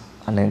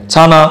 An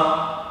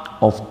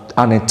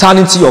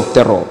eternity of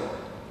terror.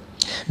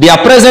 Their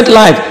present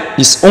life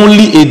is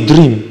only a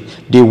dream.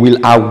 They will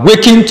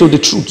awaken to the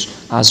truth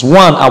as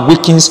one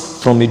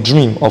awakens from a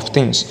dream of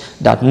things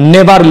that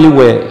never really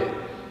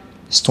were.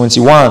 Verse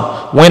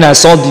 21. When I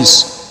saw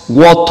this,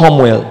 what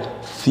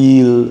turmoil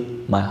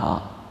filled my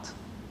heart.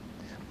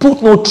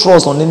 Put no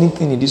trust on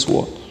anything in this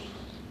world.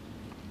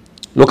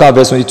 Look at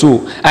verse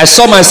 22. I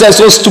saw myself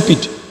so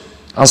stupid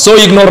and so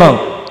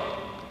ignorant.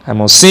 I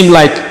must seem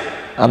like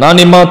an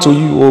animal to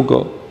you, O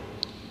God.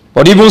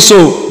 But even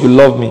so, you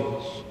love me.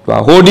 You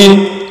are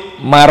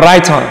holding my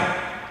right hand.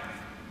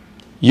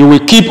 You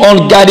will keep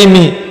on guiding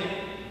me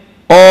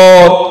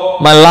all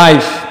my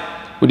life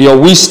with your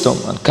wisdom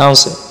and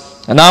counsel.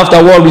 And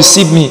afterward,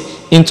 receive me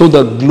into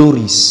the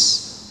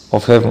glories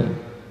of heaven.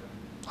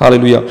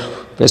 Hallelujah.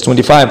 Verse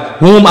 25.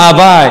 Whom have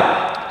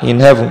I in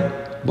heaven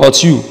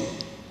but you?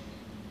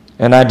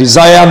 And I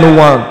desire no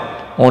one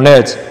on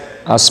earth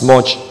as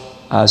much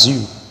as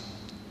you.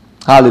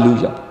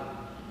 Hallelujah.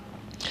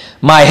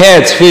 My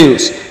head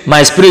fails,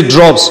 my spirit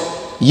drops,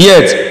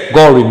 yet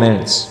God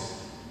remains.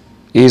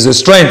 He is the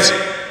strength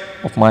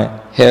of my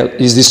head,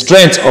 He is the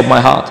strength of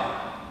my heart.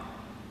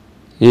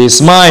 He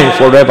is mine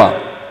forever.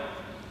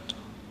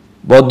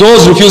 But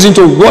those refusing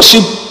to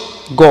worship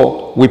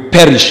God will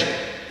perish,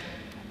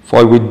 for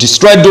He will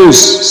destroy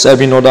those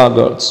serving other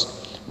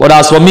gods. But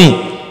as for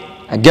me,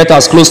 I get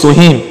as close to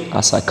Him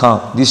as I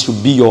can. This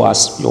should be your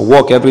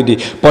work every day.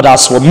 But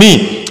as for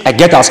me, I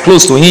get as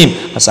close to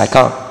Him as I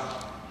can.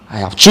 I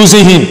have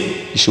chosen Him.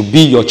 It should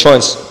be your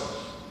choice.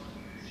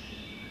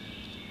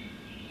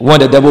 When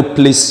the devil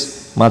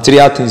places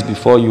material things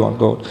before you and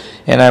God,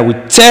 and I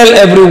will tell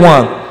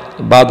everyone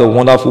about the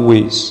wonderful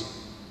ways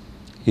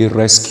He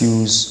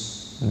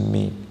rescues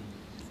me.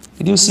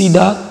 Did you see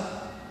that?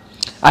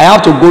 I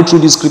have to go through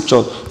these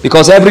scriptures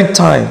because every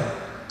time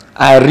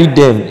I read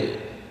them,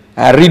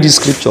 I read these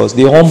scriptures,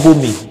 they humble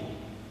me.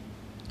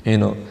 You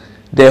know,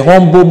 they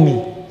humble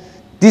me.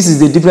 This is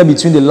the difference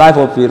between the life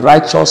of a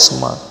righteous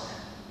man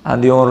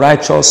and the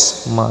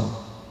unrighteous man.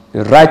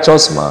 The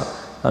righteous man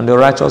and the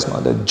righteous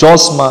man. The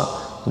just man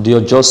and the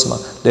unjust man.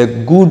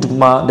 The good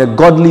man, the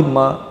godly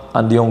man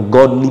and the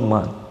ungodly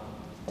man.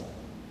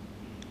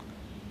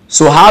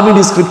 So having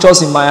these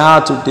scriptures in my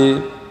heart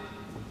today,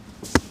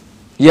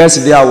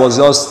 yesterday I was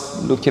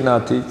just looking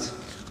at it.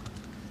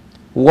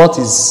 What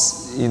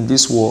is in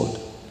this world?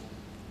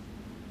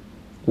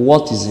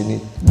 What is in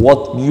it?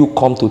 What you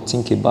come to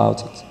think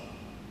about it?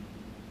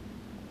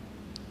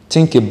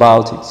 Think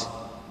about it.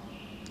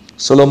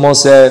 Solomon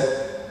said,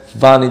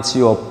 vanity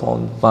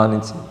upon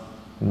vanity.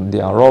 They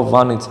are all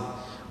vanity.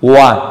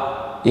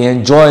 Why? He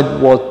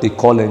enjoyed what they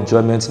call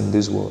enjoyment in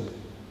this world.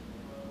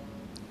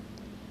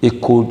 He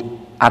could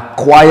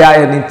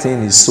acquire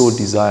anything he so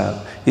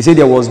desired. He said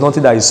there was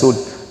nothing that he so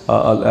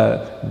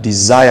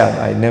desired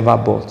I never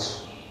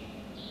bought.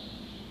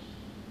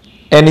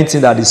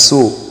 Anything that he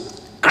so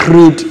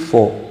craved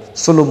for,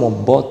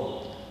 Solomon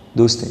bought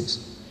those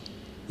things.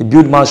 He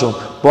built mansion.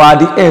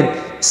 But at the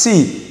end,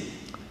 see,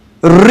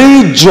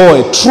 real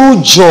joy,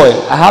 true joy.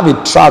 I have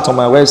a tract on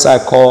my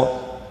website called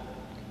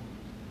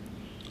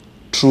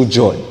True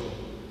Joy.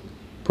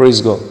 Praise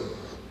God.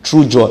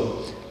 True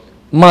joy.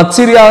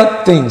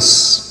 Material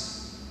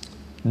things,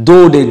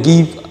 though they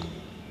give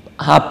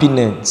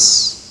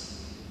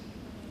happiness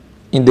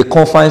in the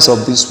confines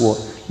of this world,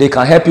 they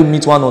can help you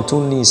meet one or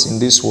two needs in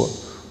this world.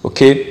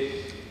 Okay?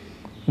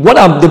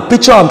 The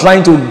picture I'm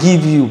trying to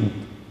give you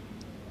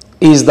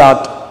is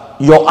that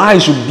your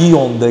eyes should be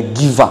on the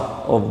giver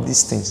of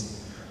these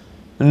things,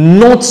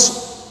 not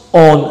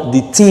on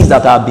the things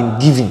that have been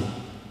given.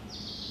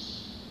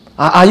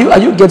 Are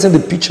you getting the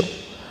picture?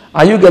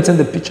 Are you getting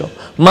the picture?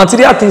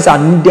 Material things are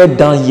needed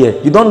down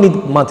here. You don't need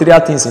material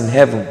things in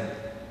heaven.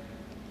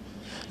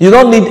 You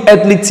don't need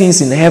earthly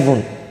things in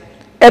heaven.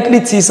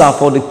 Earthly things are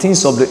for the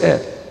things of the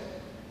earth.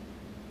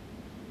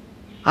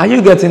 Are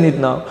you getting it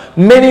now?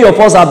 Many of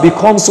us have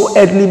become so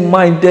earthly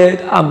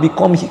minded and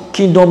become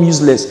kingdom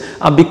useless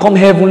and become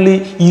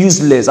heavenly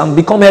useless and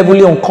become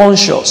heavenly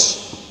unconscious.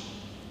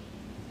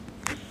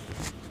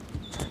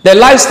 The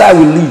lifestyle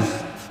we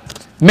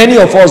live, many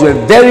of us were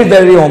very,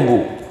 very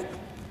humble,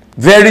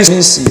 very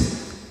sincere,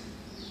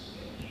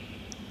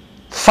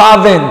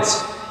 fervent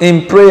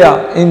in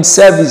prayer, in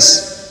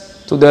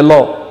service to the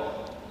Lord.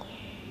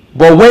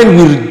 But when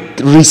we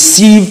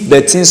receive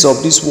the things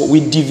of this world,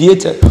 we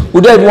deviated. We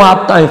don't even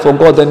have time for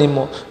God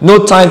anymore.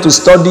 No time to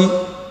study.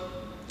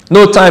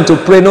 No time to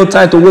pray. No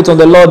time to wait on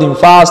the Lord in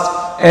fast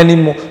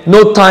anymore.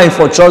 No time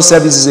for church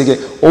services again.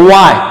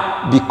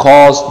 Why?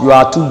 Because you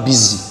are too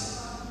busy.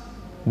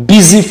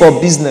 Busy for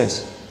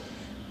business.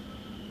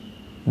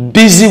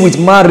 Busy with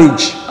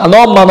marriage and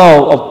all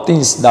manner of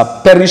things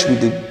that perish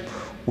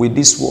with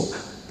this world.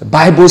 The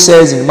Bible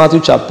says in Matthew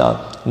chapter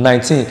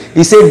 19,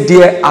 it said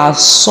there are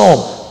some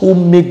who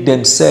make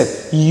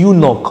themselves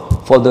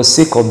eunuch for the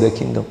sake of the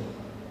kingdom.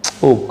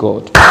 Oh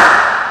God,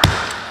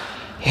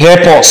 help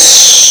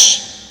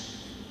us.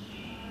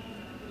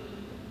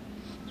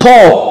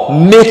 Paul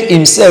made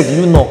himself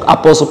eunuch.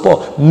 Apostle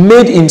Paul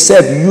made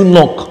himself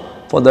eunuch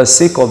for the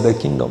sake of the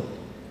kingdom.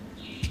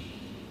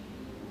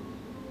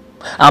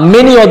 And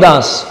many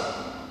others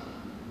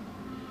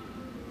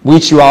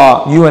which you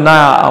and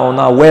I are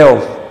unaware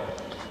of,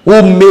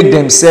 who made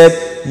themselves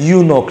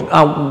eunuch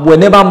and were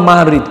never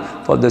married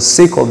for the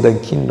sake of the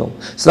kingdom,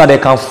 so that they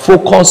can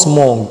focus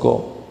more on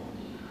God.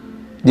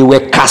 They were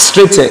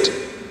castrated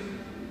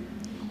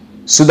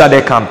so that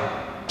they can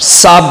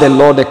serve the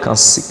Lord, they can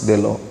seek the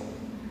Lord.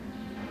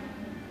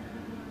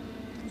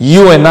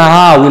 You and I,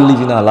 how are we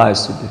living our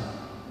lives today?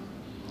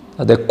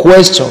 The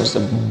questions,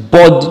 the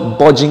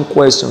budging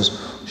questions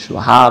we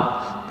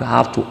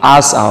have to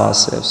ask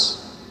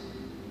ourselves.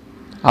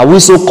 Are we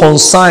so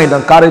concerned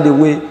and carried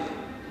away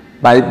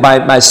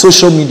by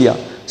social media?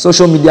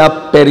 Social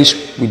media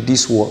perish with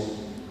this world.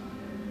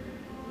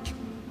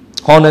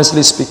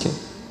 Honestly speaking.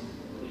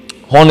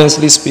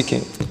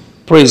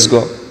 Praise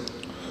God.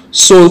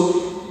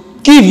 So,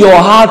 give your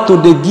heart to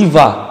the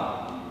giver,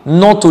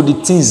 not to the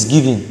things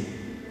given.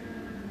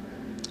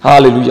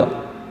 Hallelujah.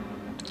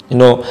 You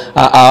know,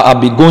 I'll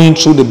be going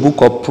through the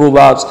book of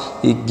Proverbs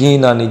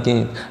again and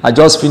again. I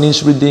just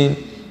finished reading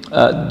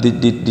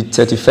the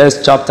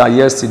 31st chapter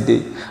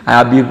yesterday.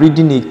 I'll be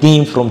reading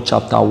again from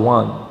chapter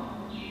 1.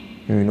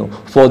 You know,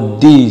 for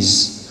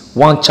days,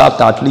 one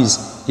chapter at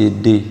least a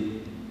day.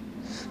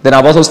 Then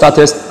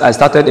I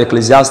started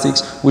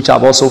Ecclesiastes, which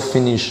I've also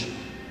finished.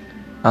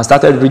 I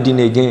started reading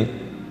again.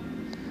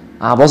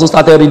 I've also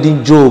started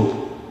reading Job.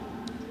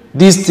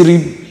 These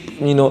three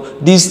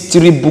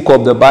books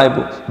of the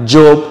Bible,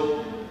 Job,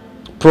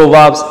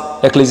 Proverbs,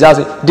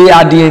 Ecclesiastes, they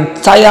are the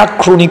entire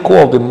chronicle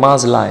of a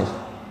man's life.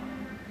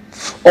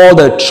 All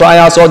the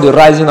trials, all the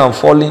rising and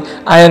falling.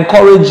 I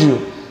encourage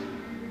you,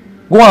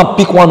 go and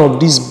pick one of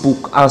these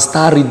books and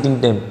start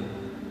reading them.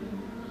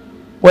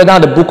 Whether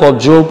the book of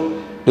Job,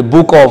 the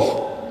book of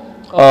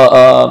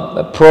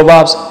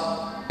Proverbs,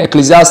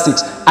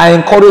 Ecclesiastes. I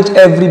encourage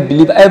every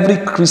believer, every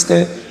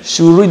Christian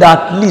should read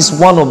at least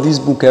one of these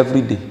books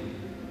every day.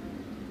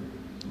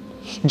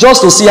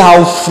 Just to see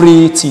how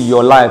free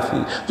your life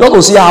is. Just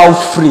to see how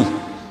free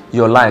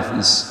your life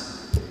is.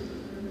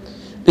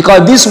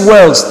 Because these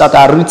words that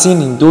are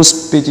written in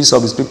those pages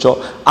of the scripture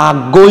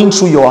are going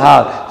through your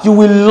heart. You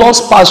will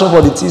lose passion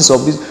for the things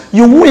of this.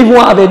 You won't even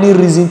have any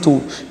reason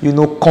to,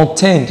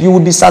 contend. You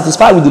will be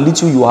satisfied with the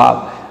little you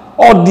have.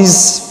 All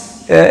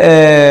these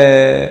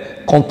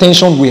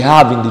contention we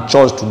have in the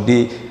church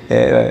today,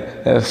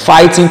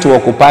 fighting to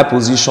occupy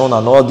position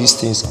and all these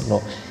things, and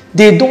all,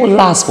 they don't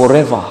last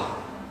forever.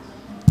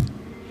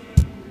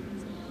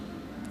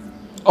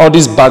 All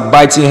this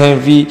backbiting,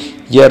 envy,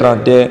 here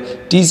and there,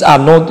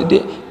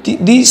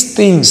 these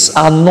things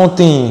are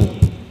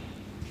nothing.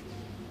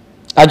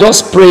 I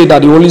just pray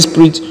that the Holy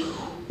Spirit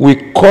will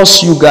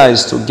cause you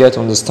guys to get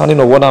understanding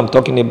of what I'm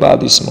talking about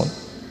this month.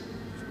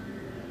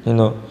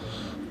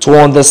 To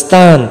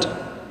understand.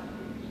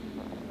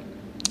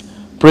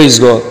 Praise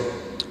God.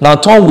 Now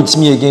turn with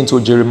me again to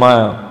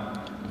Jeremiah.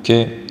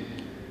 Okay.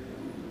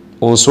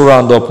 We'll also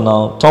round up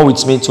now. Turn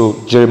with me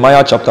to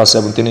Jeremiah chapter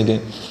 17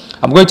 again.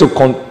 I'm going to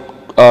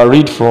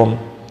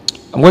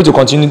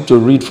continue to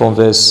read from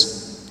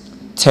verse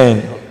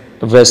 9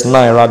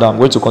 rather. I'm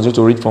going to continue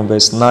to read from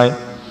verse 9.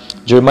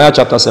 Jeremiah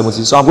chapter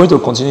 17. So I'm going to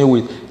continue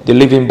with the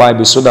Living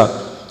Bible so that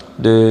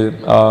the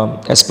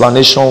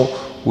explanation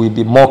will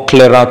be more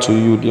clearer to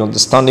you. The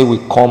understanding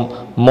will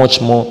come much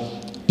more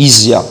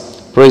easier.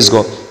 Praise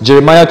God.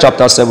 Jeremiah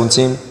chapter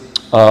 17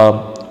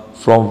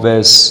 from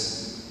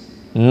verse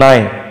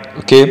 9.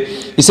 Okay.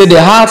 He said,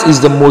 the heart is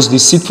the most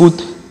deceitful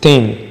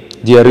thing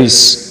there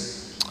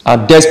is,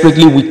 and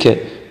desperately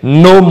wicked.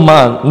 No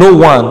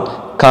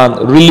one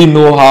can really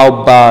know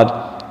how bad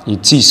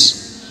it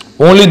is.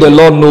 Only the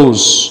Lord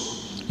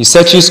knows. He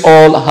searches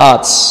all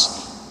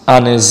hearts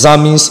and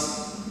examines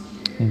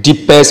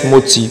deepest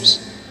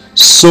motives,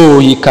 so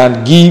he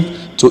can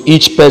give to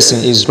each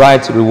person his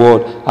right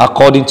reward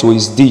according to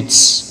his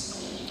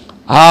deeds,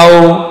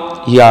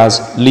 how he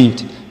has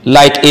lived.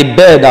 Like a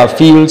bird that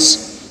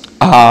fills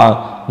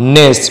her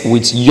nest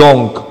with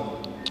young,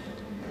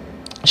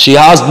 she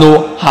has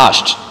no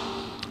hatched,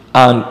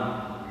 and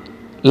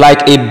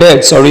like a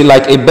bird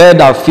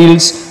that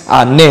fills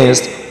her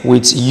nest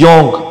with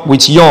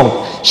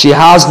young, she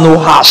has no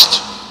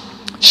hatched.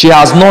 She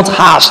has not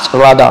hatched,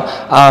 rather,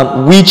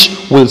 and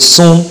which will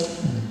soon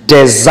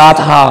desert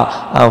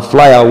her and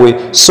fly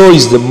away. So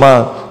is the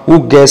man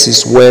who gets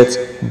his wealth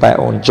by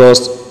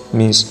unjust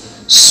means.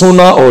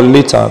 Sooner or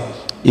later,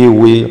 he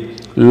will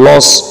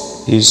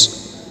lose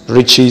his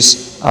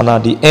riches, and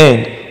at the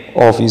end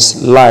of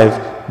his life,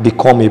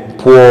 become a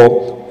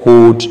poor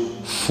old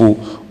fool.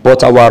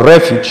 But our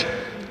refuge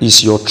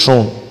is your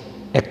throne,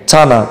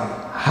 eternal,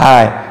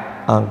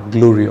 high, and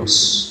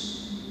glorious.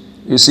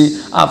 You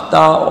see, after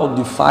all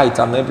the fight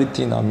and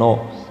everything and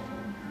all,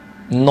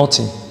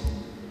 nothing.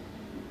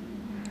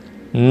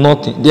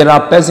 There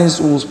are persons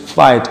who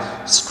fight,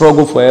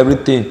 struggle for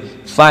everything,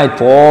 fight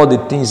for all the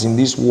things in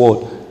this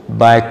world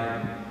by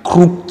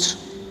crooked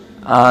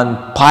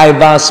and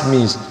perverse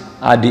means.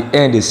 At the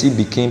end, they still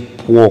became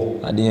poor.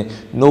 At the end,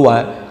 you know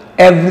why?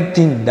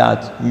 Everything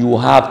that you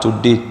have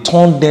today,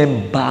 turn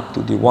them back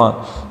to the one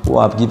who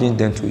have given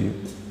them to you.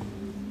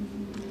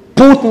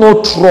 Put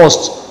no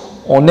trust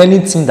on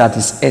anything that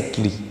is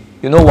earthly.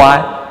 You know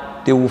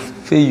why? They will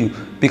fail you.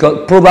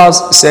 Because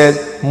Proverbs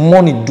says,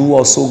 money do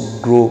also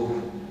grow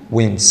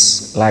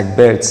wings like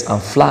birds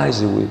and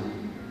flies away.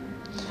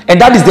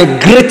 And that is the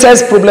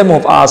greatest problem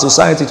of our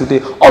society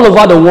today. All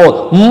over the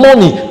world,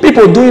 money,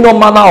 people doing all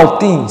manner of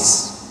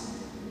things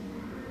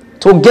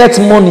to get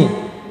money.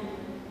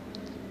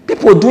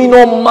 People doing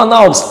all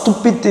manner of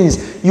stupid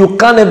things you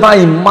can't ever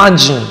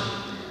imagine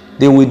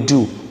they will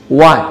do.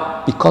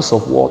 Why? Because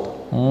of what?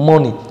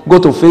 Money. Go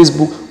to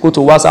Facebook, go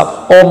to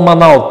WhatsApp, all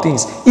manner of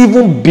things.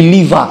 Even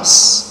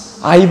believers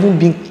are even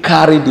being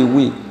carried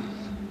away.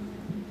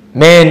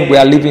 Men, we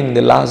are living in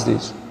the last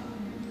days.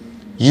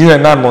 You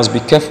and I must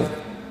be careful.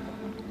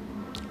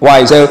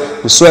 Why? He said,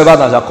 whosoever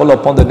that shall call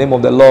upon the name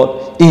of the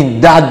Lord in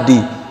that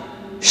day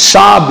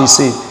shall be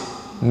saved.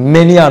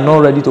 Many are not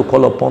ready to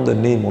call upon the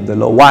name of the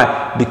Lord.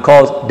 Why?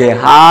 Because they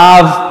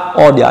have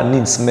all their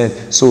needs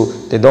met. So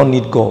they don't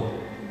need God.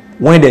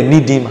 When they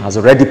need him, has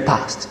already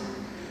passed.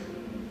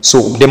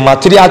 So the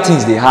material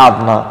things they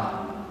have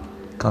now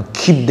can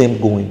keep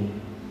them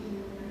going.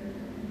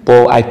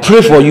 But I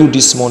pray for you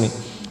this morning.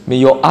 May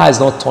your eyes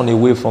not turn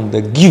away from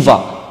the giver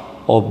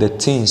of the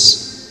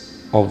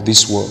things of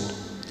this world.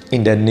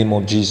 In the name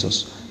of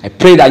Jesus. I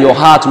pray that your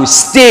heart will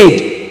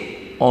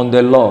stay on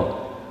the Lord.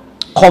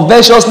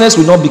 Covetousness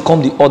will not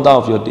become the order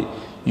of your day.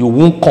 You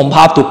won't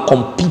have to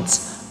compete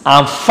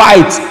and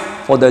fight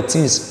for the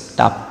things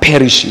that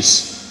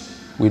perishes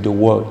with the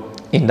world.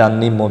 In the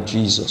name of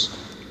Jesus.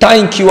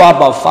 Thank you,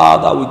 Abba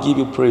Father. We give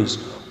you praise.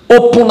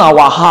 Open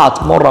our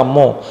heart more and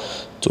more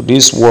to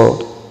this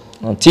world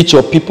and teach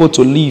your people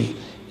to live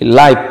a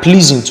life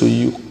pleasing to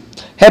you.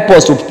 Help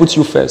us to put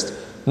you first,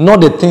 not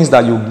the things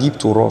that you give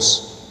to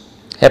us.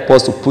 Help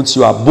us to put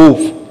you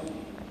above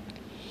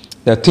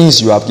the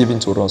things you have given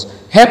to us.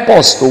 Help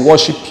us to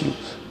worship you.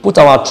 Put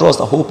our trust,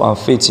 hope, and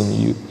faith in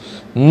you.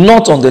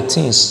 Not on the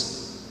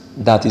things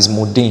that is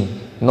mundane,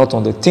 not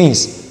on the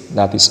things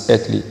that is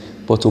earthly,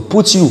 but to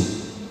put you,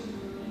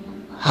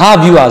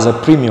 have you as a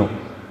premium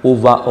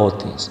over all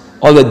things.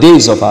 All the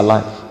days of our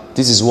life.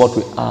 This is what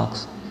we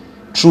ask.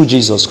 Through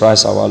Jesus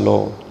Christ our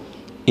Lord.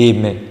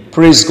 Amen.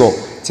 Praise God.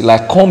 Till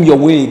I come your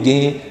way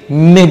again,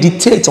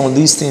 meditate on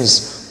these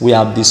things we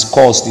have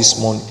discussed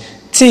this morning.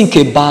 Think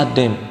about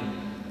them.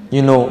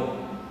 You know,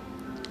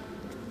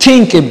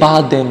 think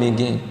about them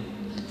again.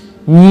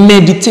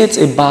 Meditate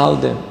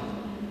about them.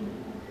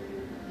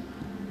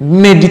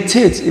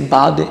 Meditate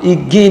about them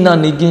again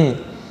and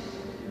again.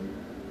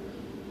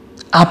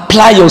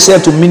 Apply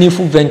yourself to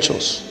meaningful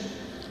ventures.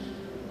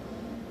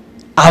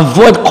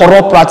 Avoid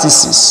corrupt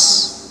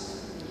practices.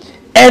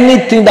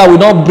 Anything that will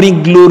not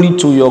bring glory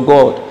to your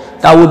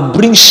God, that will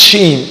bring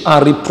shame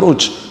and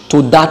reproach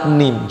to that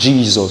name,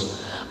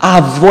 Jesus.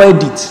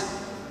 Avoid it.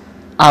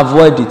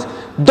 Avoid it.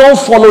 Don't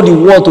follow the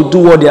world to do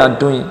what they are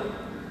doing.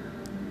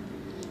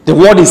 The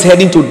world is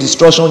heading to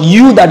destruction.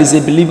 You that is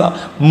a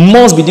believer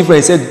must be different.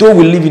 He said, though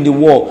we live in the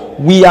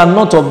world, we are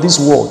not of this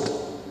world.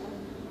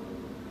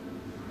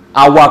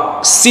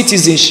 Our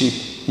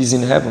citizenship is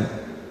in heaven.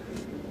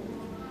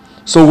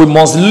 So we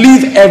must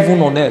live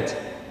heaven on earth.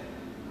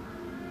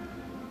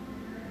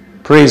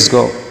 Praise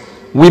God.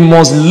 We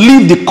must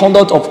live the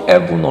conduct of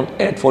heaven on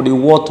earth for the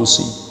world to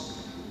see.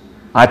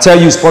 I tell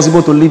you, it's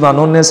possible to live an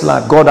honest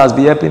life. God has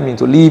been helping me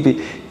to live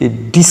a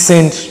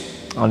decent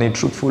and a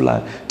truthful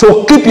life.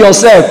 To keep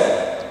yourself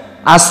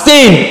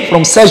abstain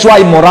from sexual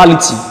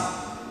immorality.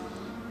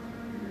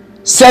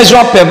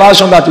 Sexual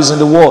perversion that is in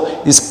the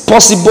world. It's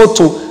possible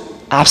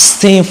to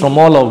abstain from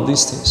all of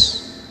these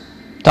things.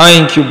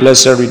 Thank you,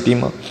 blessed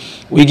Redeemer.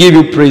 We give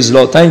you praise,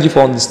 Lord. Thank you for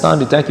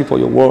understanding. Thank you for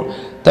your word.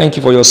 Thank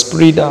you for your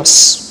spirit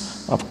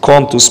that's have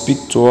come to speak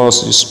to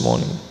us this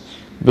morning.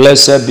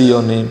 Blessed be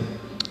your name.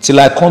 Till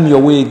I come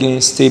your way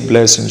again, stay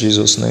blessed in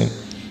Jesus' name.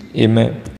 Amen.